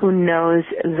practitioner who knows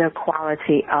the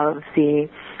quality of the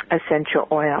essential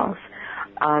oils.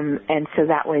 And so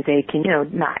that way they can,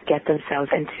 not get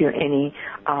themselves into any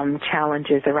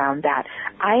challenges around that.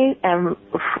 I am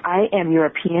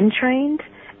European trained,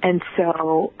 and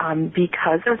so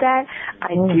because of that,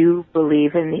 I do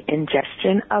believe in the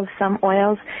ingestion of some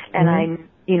oils, and I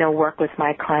work with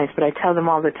my clients, but I tell them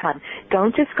all the time,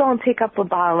 don't just go and pick up a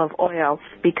bottle of oil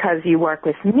because you work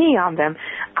with me on them.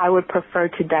 I would prefer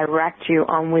to direct you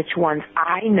on which ones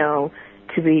I know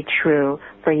to be true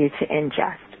for you to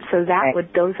ingest. So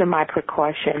those are my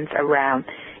precautions around,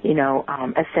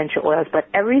 essential oils. But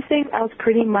everything else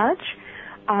pretty much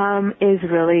is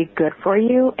really good for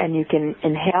you, and you can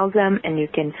inhale them and you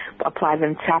can apply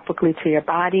them topically to your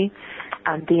body.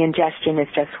 The ingestion is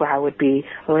just where I would be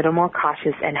a little more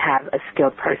cautious and have a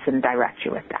skilled person direct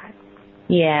you with that.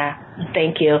 Yeah,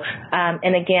 thank you.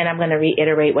 And again, I'm going to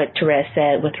reiterate what Therese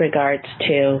said with regards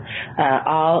to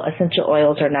all essential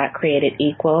oils are not created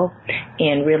equal,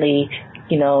 and really,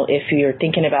 if you're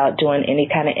thinking about doing any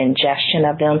kind of ingestion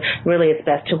of them, really it's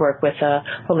best to work with a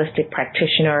holistic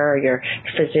practitioner or your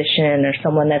physician or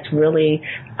someone that's really,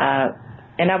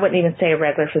 and I wouldn't even say a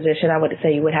regular physician. I would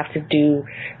say you would have to do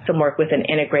some work with an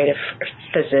integrative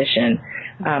physician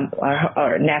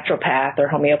or naturopath or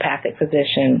homeopathic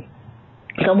physician.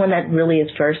 Someone that really is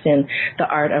versed in the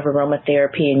art of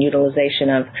aromatherapy and utilization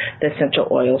of the essential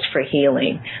oils for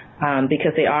healing,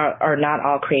 because they are not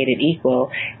all created equal,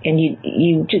 and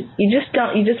you just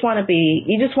want to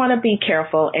be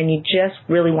careful, and you just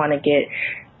really want to get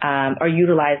or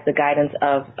utilize the guidance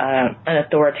of an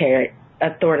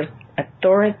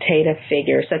authoritative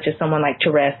figure, such as someone like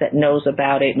Therese that knows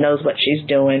about it, knows what she's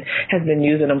doing, has been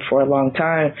using them for a long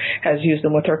time, has used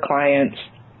them with her clients,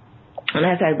 and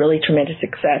has had really tremendous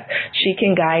success. She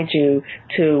can guide you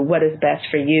to what is best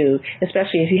for you,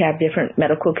 especially if you have different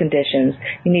medical conditions.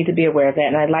 You need to be aware of that.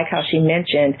 And I like how she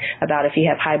mentioned about if you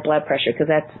have high blood pressure, because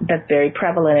that's very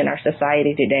prevalent in our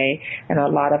society today, and a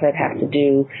lot of it has to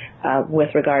do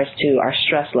with regards to our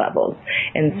stress levels.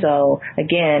 And so,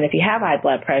 again, if you have high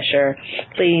blood pressure,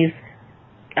 please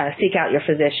seek out your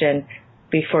physician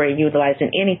before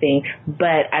utilizing anything.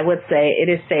 But I would say it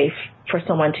is safe for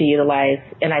someone to utilize,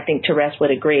 and I think Therese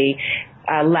would agree,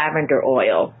 lavender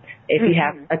oil if you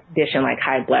have a condition like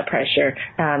high blood pressure.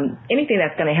 Anything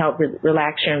that's going to help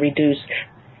relax you and reduce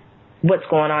what's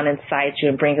going on inside you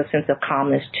and bring a sense of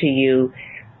calmness to you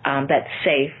that's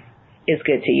safe is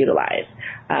good to utilize.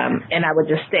 And I would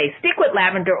just say stick with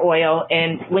lavender oil,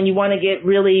 and when you want to get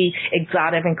really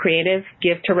exotic and creative,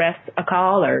 give Therese a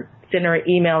call or send her an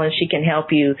email, and she can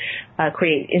help you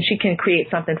create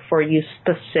something for you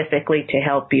specifically to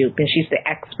help you, and she's the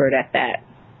expert at that.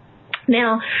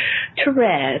 Now,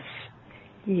 Therese,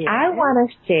 yes. I want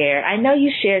to share, I know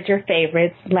you shared your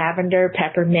favorites, lavender,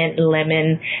 peppermint,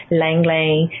 lemon, ylang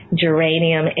ylang,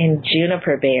 geranium, and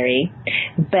juniper berry,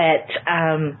 but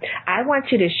I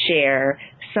want you to share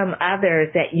some others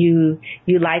that you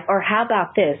like, or how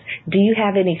about this? Do you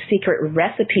have any secret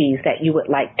recipes that you would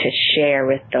like to share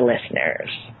with the listeners?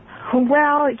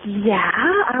 Well, yeah,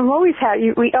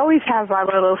 we always have our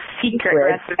little secret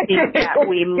recipes that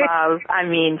we love. I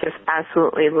mean, just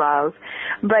absolutely love.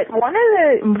 But one of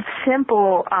the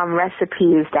simple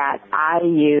recipes that I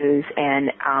use, and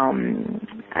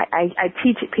I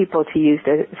teach people to use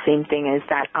the same thing, is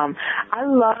that I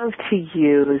love to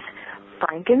use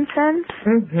frankincense.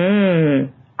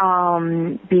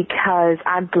 because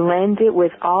I blend it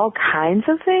with all kinds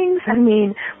of things. I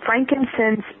mean,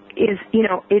 frankincense is,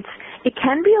 it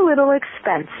can be a little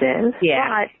expensive,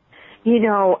 but,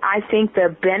 I think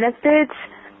the benefits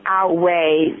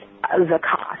outweigh the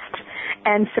cost.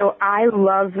 And so I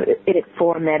love it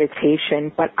for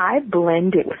meditation, but I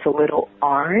blend it with a little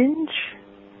orange,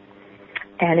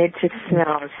 and it just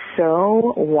smells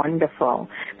so wonderful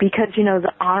because,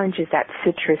 the orange is that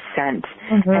citrus scent,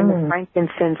 and the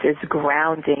frankincense is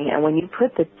grounding, and when you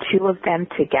put the two of them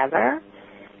together,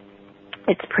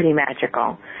 it's pretty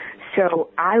magical. So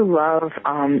I love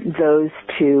those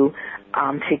two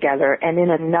together. And then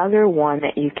another one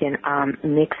that you can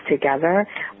mix together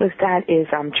with that is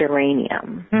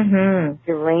geranium.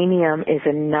 Geranium is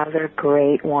another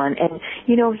great one. And,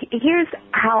 here's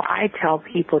how I tell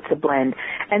people to blend.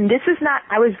 And this is not,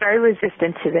 I was very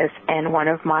resistant to this, and one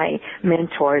of my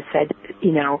mentors said,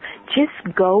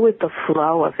 just go with the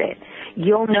flow of it.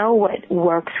 You'll know what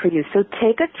works for you. So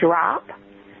take a drop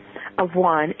of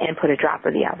one and put a drop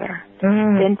of the other.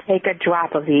 Then take a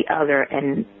drop of the other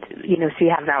and, so you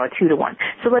have now a 2-to-1.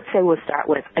 So let's say we'll start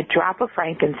with a drop of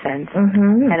frankincense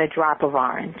and a drop of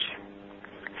orange.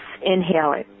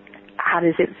 Inhale it.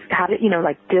 Does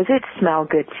it smell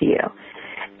good to you?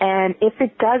 And if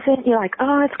it doesn't, you're like,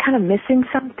 oh, it's kind of missing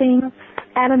something,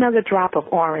 add another drop of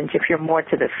orange if you're more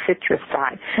to the citrus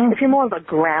side. If you're more of a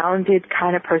grounded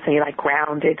kind of person, you like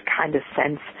grounded kind of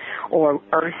scents or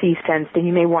earthy scents, then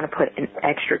you may want to put an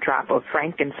extra drop of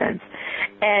frankincense.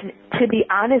 And to be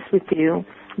honest with you,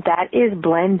 that is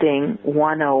blending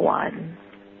 101.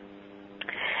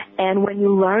 And when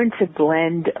you learn to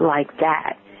blend like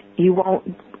that, you won't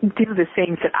do the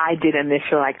things that I did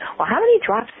initially, like, well, how many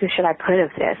drops should I put of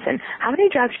this? And how many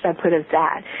drops should I put of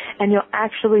that? And you'll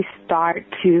actually start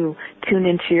to tune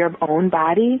into your own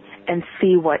body and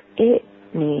see what it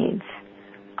needs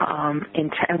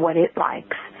and what it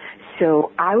likes.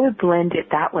 So I would blend it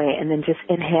that way and then just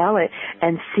inhale it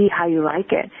and see how you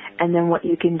like it. And then what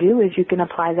you can do is you can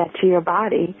apply that to your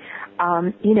body,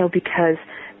 because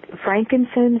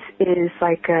frankincense is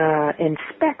like a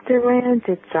expectorant.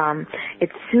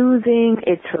 It's soothing.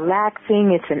 It's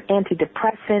relaxing. It's an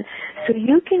antidepressant. So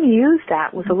you can use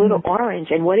that with a little orange,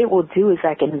 and what it will do is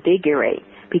like invigorate,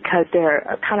 because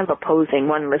they're kind of opposing.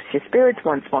 One lifts your spirits,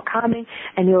 one's more calming,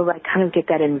 and you'll like kind of get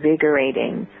that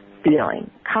invigorating feeling,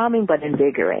 calming but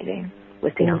invigorating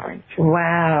with the orange.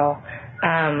 Wow,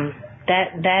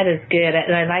 that is good,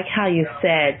 and I like how you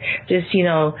said just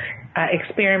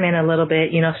experiment a little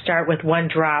bit, start with one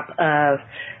drop of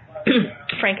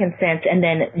frankincense and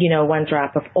then, one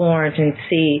drop of orange and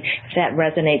see if that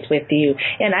resonates with you.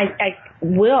 And I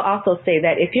will also say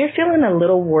that if you're feeling a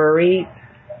little worried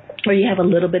or you have a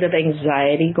little bit of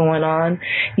anxiety going on,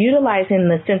 utilizing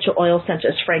the essential oil such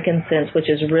as frankincense, which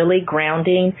is really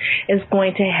grounding, is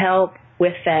going to help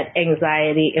with that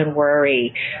anxiety and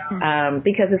worry,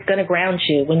 because it's going to ground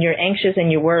you. When you're anxious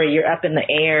and you worry, you're up in the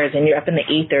airs and you're up in the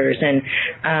ethers, and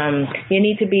you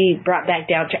need to be brought back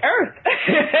down to earth.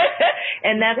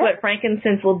 And that's what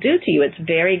frankincense will do to you. It's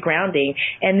very grounding.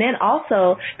 And then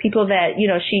also people that,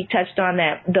 she touched on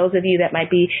that, those of you that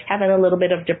might be having a little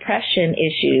bit of depression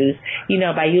issues,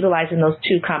 by utilizing those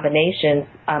two combinations,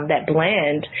 that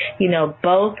blend,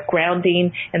 both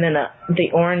grounding and then the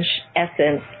orange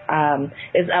essence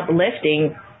is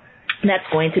uplifting. That's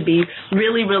going to be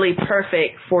really, really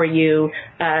perfect for you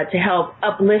to help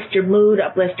uplift your mood,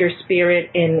 uplift your spirit,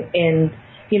 and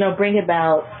bring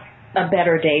about a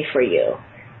better day for you.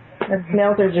 The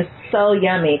smells are just so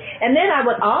yummy. And then I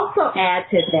would also add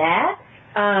to that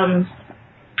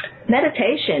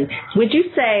meditation. Would you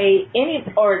say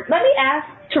let me ask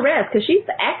Therese, because she's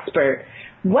the expert.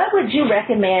 What would you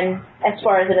recommend as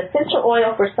far as an essential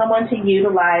oil for someone to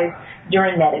utilize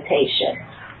during meditation?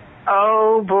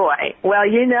 Oh, boy. Well,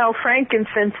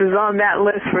 frankincense is on that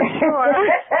list for sure.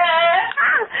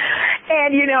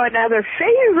 And, another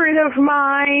favorite of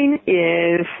mine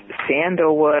is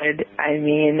sandalwood. I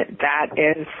mean, that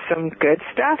is some good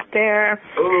stuff there.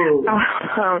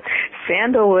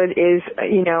 Sandalwood is,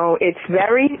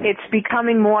 it's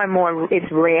becoming more and more,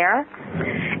 it's rare.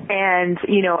 And,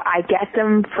 I get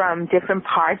them from different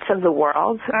parts of the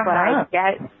world, but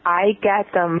I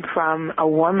get them from a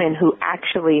woman who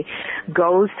actually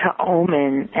goes to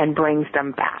Oman and brings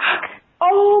them back.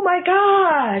 Oh Oh my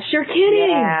gosh, you're kidding.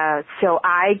 Yeah, so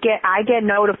I get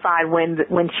notified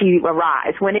when she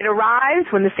arrives. When it arrives,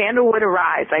 when the sandalwood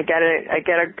arrives, I get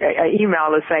a email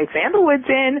to say sandalwood's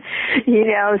in,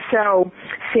 so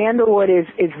sandalwood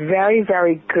is very,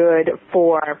 very good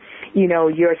for,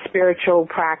 your spiritual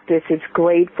practice. It's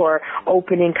great for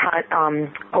opening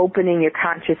your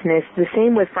consciousness. The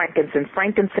same with frankincense.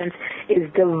 Frankincense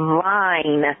is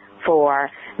divine for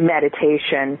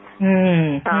meditation.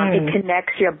 It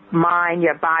connects your mind,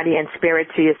 your body, and spirit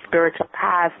to your spiritual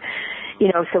path.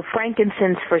 So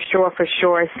frankincense for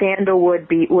sure. Sandalwood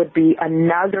would be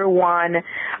another one.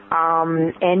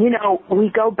 And we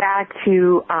go back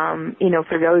to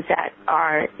for those that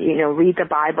are read the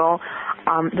Bible.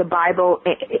 The Bible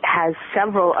it has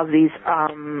several of these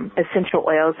essential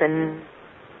oils, and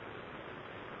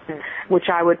which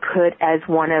I would put as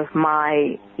one of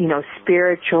my,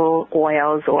 spiritual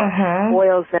oils or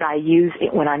oils that I use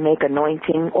when I make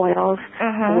anointing oils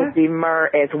would be myrrh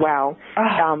as well.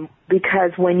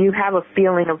 Because when you have a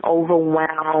feeling of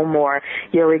overwhelm or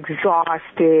you're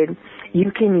exhausted,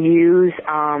 you can use,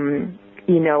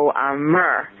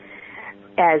 myrrh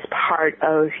as part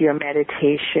of your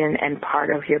meditation and part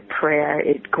of your prayer.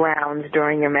 It grounds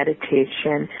during your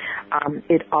meditation.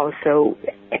 It also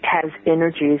has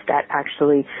energies that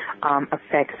actually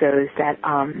affect those that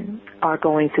are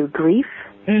going through grief.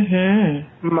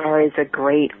 Myrrh is a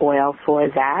great oil for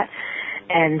that.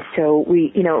 And so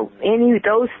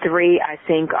those three I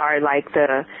think are like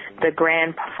the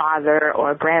grandfather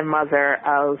or grandmother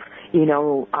of,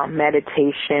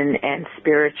 meditation and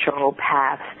spiritual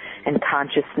paths and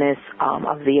consciousness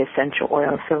of the essential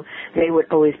oils. So they would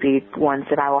always be ones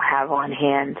that I will have on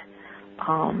hand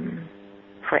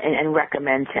and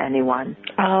recommend to anyone.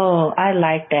 Oh, I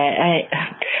like that.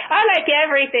 I like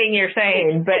everything you're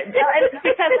saying, but it's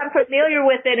because I'm familiar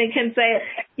with it and can say,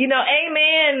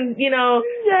 amen,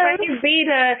 praise be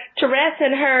to Therese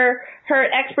and her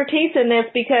expertise in this,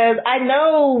 because I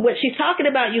know what she's talking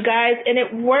about, you guys, and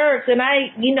it works. And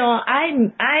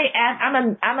I'm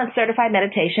a certified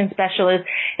meditation specialist,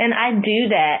 and I do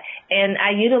that, and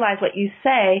I utilize what you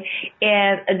say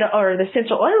or the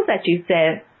essential oils that you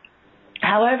said.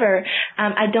 However,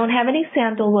 I don't have any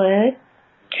sandalwood,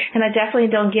 and I definitely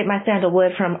don't get my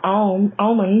sandalwood from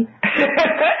Oman.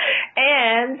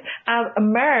 And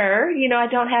myrrh, I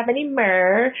don't have any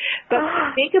myrrh. But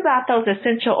think about those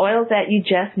essential oils that you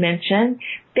just mentioned.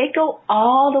 They go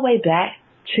all the way back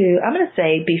to, I'm going to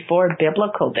say, before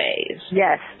biblical days.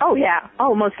 Yes. Oh, yeah.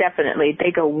 Oh, most definitely.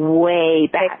 They go way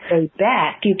back. Way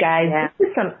back, you guys. Yeah. This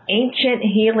is some ancient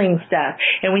healing stuff.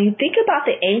 And when you think about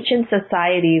the ancient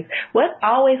societies, what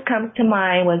always comes to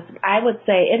mind was, I would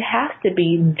say, it has to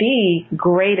be the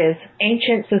greatest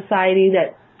ancient society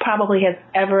that probably has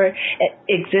ever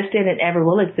existed and ever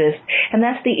will exist. And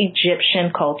that's the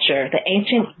Egyptian culture. The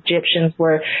ancient Egyptians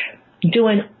were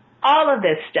doing all of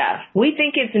this stuff. We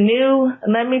think it's new.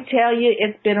 Let me tell you,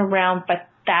 it's been around for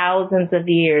thousands of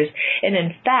years. And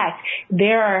in fact,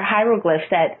 there are hieroglyphs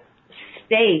that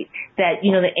state that,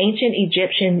 the ancient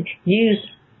Egyptians used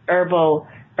herbal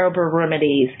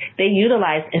remedies. They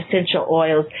utilized essential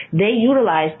oils. They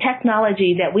utilized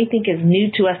technology that we think is new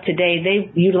to us today.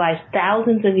 They utilized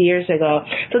thousands of years ago.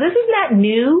 So this is not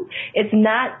new. It's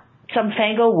not some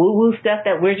fango woo-woo stuff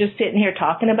that we're just sitting here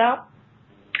talking about.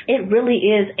 It really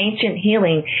is ancient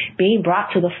healing being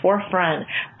brought to the forefront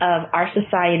of our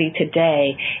society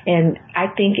today. And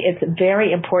I think it's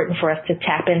very important for us to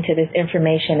tap into this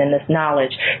information and this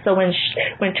knowledge. So when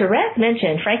Therese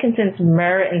mentioned frankincense,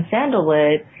 myrrh, and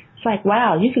sandalwood, it's like,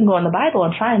 wow, you can go in the Bible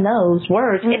and find those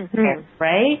words in there,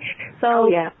 right? So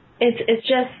it's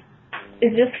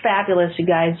just fabulous, you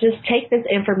guys. Just take this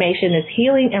information, this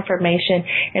healing information,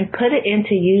 and put it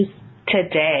into use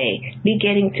today,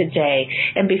 beginning today.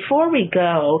 And before we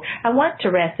go, I want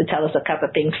Therese to tell us a couple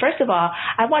of things. First of all,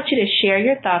 I want you to share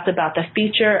your thoughts about the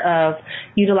future of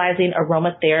utilizing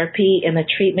aromatherapy in the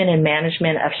treatment and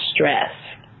management of stress.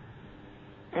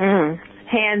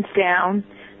 Hands down,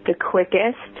 the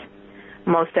quickest,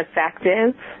 most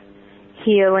effective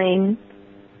healing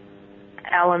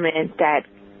element that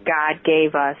God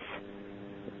gave us.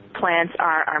 Plants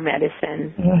are our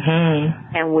medicine,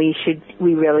 and we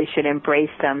really should embrace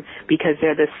them because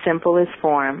they're the simplest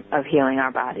form of healing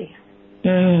our body.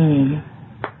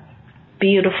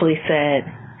 Beautifully said.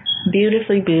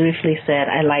 Beautifully said.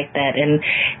 I like that.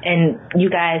 And you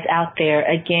guys out there,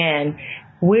 again,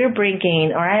 we're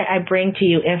bringing, or I bring to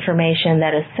you information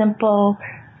that is simple,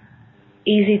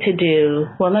 easy to do.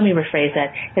 Well, let me rephrase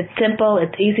that. It's simple.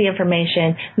 It's easy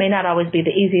information. May not always be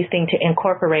the easiest thing to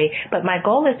incorporate, but my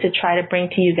goal is to try to bring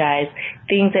to you guys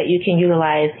things that you can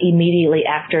utilize immediately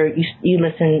after you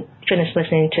finish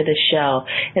listening to the show.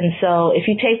 And so if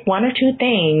you take one or two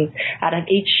things out of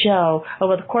each show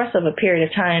over the course of a period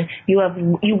of time, you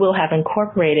will have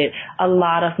incorporated a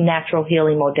lot of natural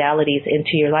healing modalities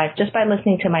into your life just by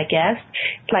listening to my guests,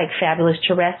 like Fabulous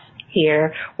Therese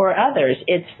here or others.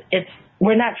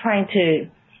 We're not trying to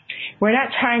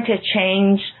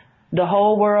change the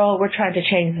whole world. We're trying to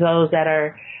change those that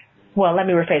are, well, let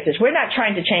me rephrase this. We're not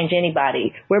trying to change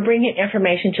anybody. We're bringing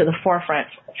information to the forefront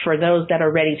for those that are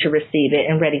ready to receive it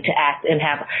and ready to act and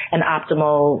have an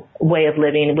optimal way of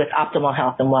living with optimal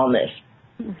health and wellness.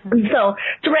 Mm-hmm. So,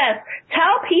 Therese,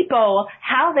 tell people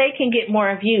how they can get more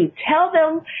of you. Tell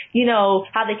them,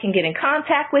 how they can get in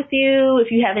contact with you,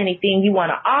 if you have anything you want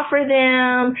to offer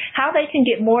them, how they can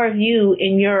get more of you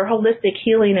in your holistic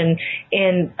healing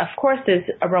and of course, there's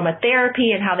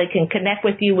aromatherapy and how they can connect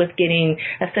with you with getting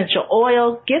essential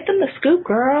oils. Give them the scoop,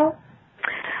 girl.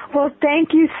 Well,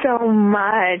 thank you so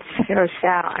much,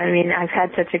 Rochelle. I mean, I've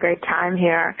had such a great time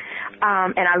here.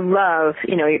 And I love,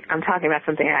 I'm talking about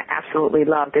something I absolutely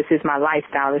love. This is my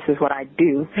lifestyle. This is what I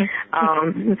do.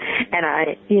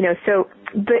 So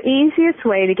the easiest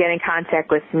way to get in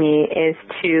contact with me is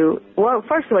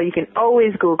first of all, you can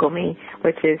always Google me,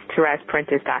 which is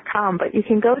TheresePrentice.com, but you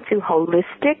can go to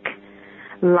Holistic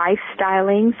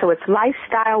Lifestyling. So it's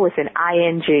lifestyle with an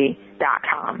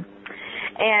ing.com.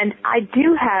 And I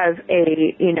do have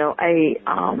a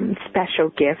special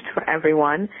gift for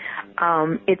everyone.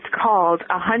 It's called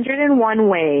 101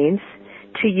 Ways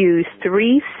to Use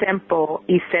 3 Simple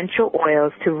Essential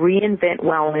Oils to Reinvent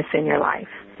Wellness in Your Life.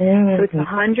 Mm-hmm. So it's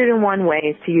 101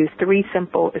 ways to use 3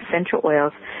 simple essential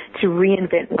oils to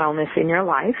reinvent wellness in your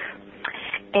life.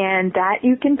 And that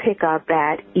you can pick up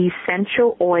at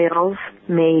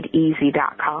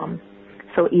EssentialOilsMadeEasy.com.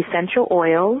 So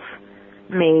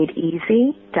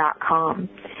EssentialOilsMadeEasy.com.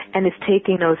 And it's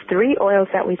taking those 3 oils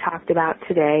that we talked about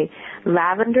today,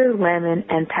 lavender, lemon,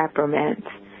 and peppermint,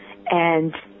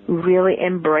 and really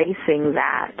embracing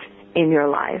that in your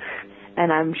life. And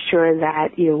I'm sure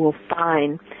that you will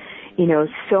find,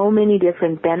 so many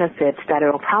different benefits that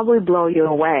it'll probably blow you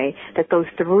away, that those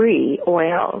 3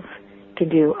 oils can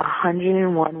do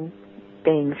 101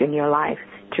 things in your life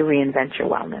to reinvent your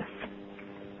wellness.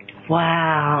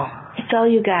 Wow. So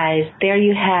you guys, there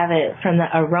you have it from the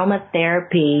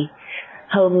aromatherapy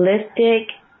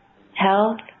holistic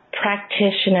health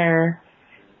practitioner,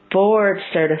 board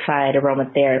certified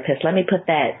aromatherapist. Let me put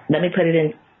it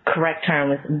in correct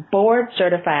terms. Board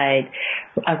certified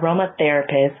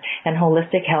aromatherapist and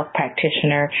holistic health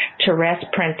practitioner, Therese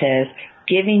Prentice,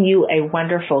 giving you a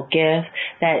wonderful gift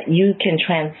that you can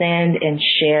transcend and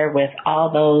share with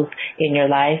all those in your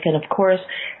life. And of course,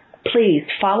 please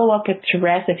follow up with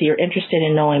Therese if you're interested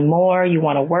in knowing more. You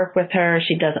want to work with her.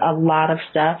 She does a lot of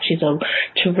stuff. She's a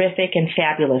terrific and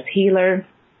fabulous healer.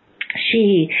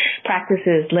 She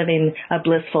practices living a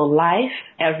blissful life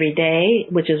every day,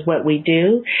 which is what we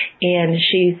do. And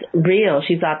she's real.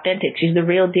 She's authentic. She's the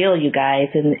real deal, you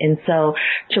guys. And so,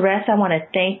 Therese, I want to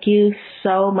thank you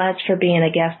so much for being a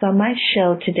guest on my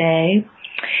show today.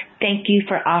 Thank you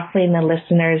for offering the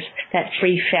listeners that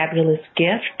free fabulous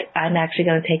gift. I'm actually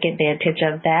going to take advantage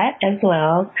of that as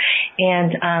well.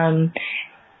 And,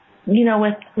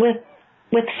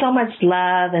 with so much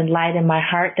love and light in my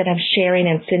heart that I'm sharing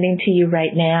and sending to you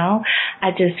right now,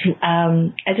 I'm just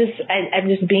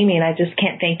beaming. I just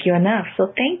can't thank you enough. So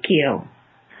thank you.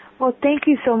 Well, thank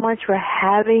you so much for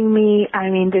having me. I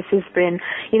mean, this has been,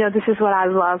 this is what I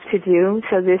love to do.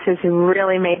 So this has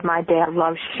really made my day. I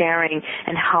love sharing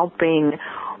and helping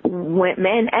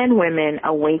men and women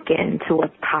awaken to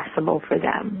what's possible for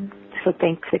them. So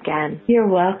thanks again. You're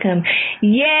welcome.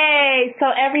 Yay! So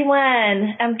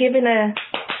everyone, I'm giving a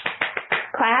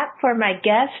clap for my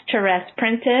guest, Therese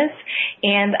Prentice.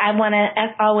 And I want to,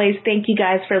 as always, thank you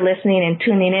guys for listening and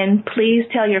tuning in. Please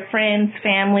tell your friends,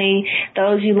 family,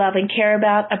 those you love and care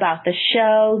about the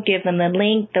show. Give them the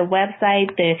link, the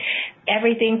website,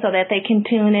 everything so that they can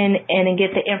tune in and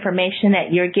get the information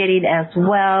that you're getting as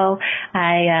well.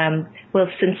 I will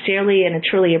sincerely and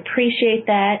truly appreciate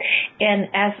that. And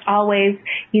as always,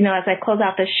 as I close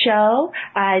out the show,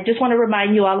 I just want to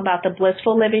remind you all about the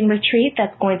Blissful Living Retreat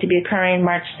that's going to be occurring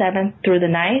March 7th through the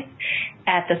 9th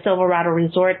at the Silverado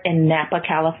Resort in Napa,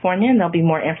 California. And there'll be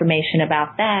more information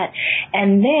about that.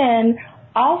 And then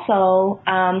also,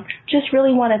 just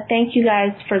really want to thank you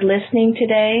guys for listening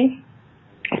today.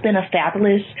 It's been a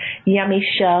fabulous, yummy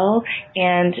show.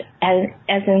 And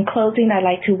as in closing, I'd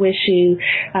like to wish you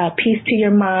peace to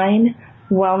your mind,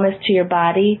 wellness to your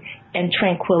body, and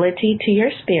tranquility to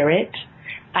your spirit.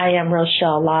 I am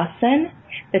Rochelle Lawson,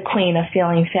 the Queen of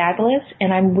Feeling Fabulous,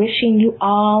 and I'm wishing you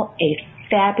all a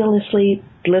fabulously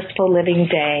blissful living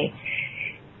day.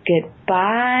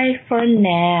 Goodbye for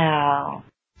now.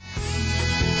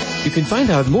 You can find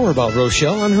out more about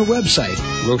Rochelle on her website,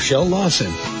 Rochelle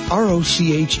Lawson,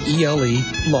 Rochele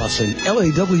Lawson,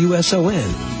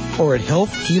 LAWSON, or at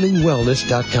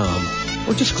healthhealingwellness.com.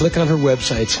 Or just click on her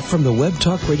websites from the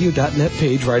webtalkradio.net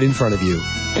page right in front of you.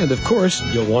 And of course,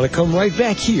 you'll want to come right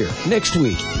back here next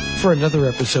week for another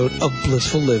episode of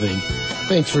Blissful Living.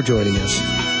 Thanks for joining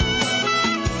us.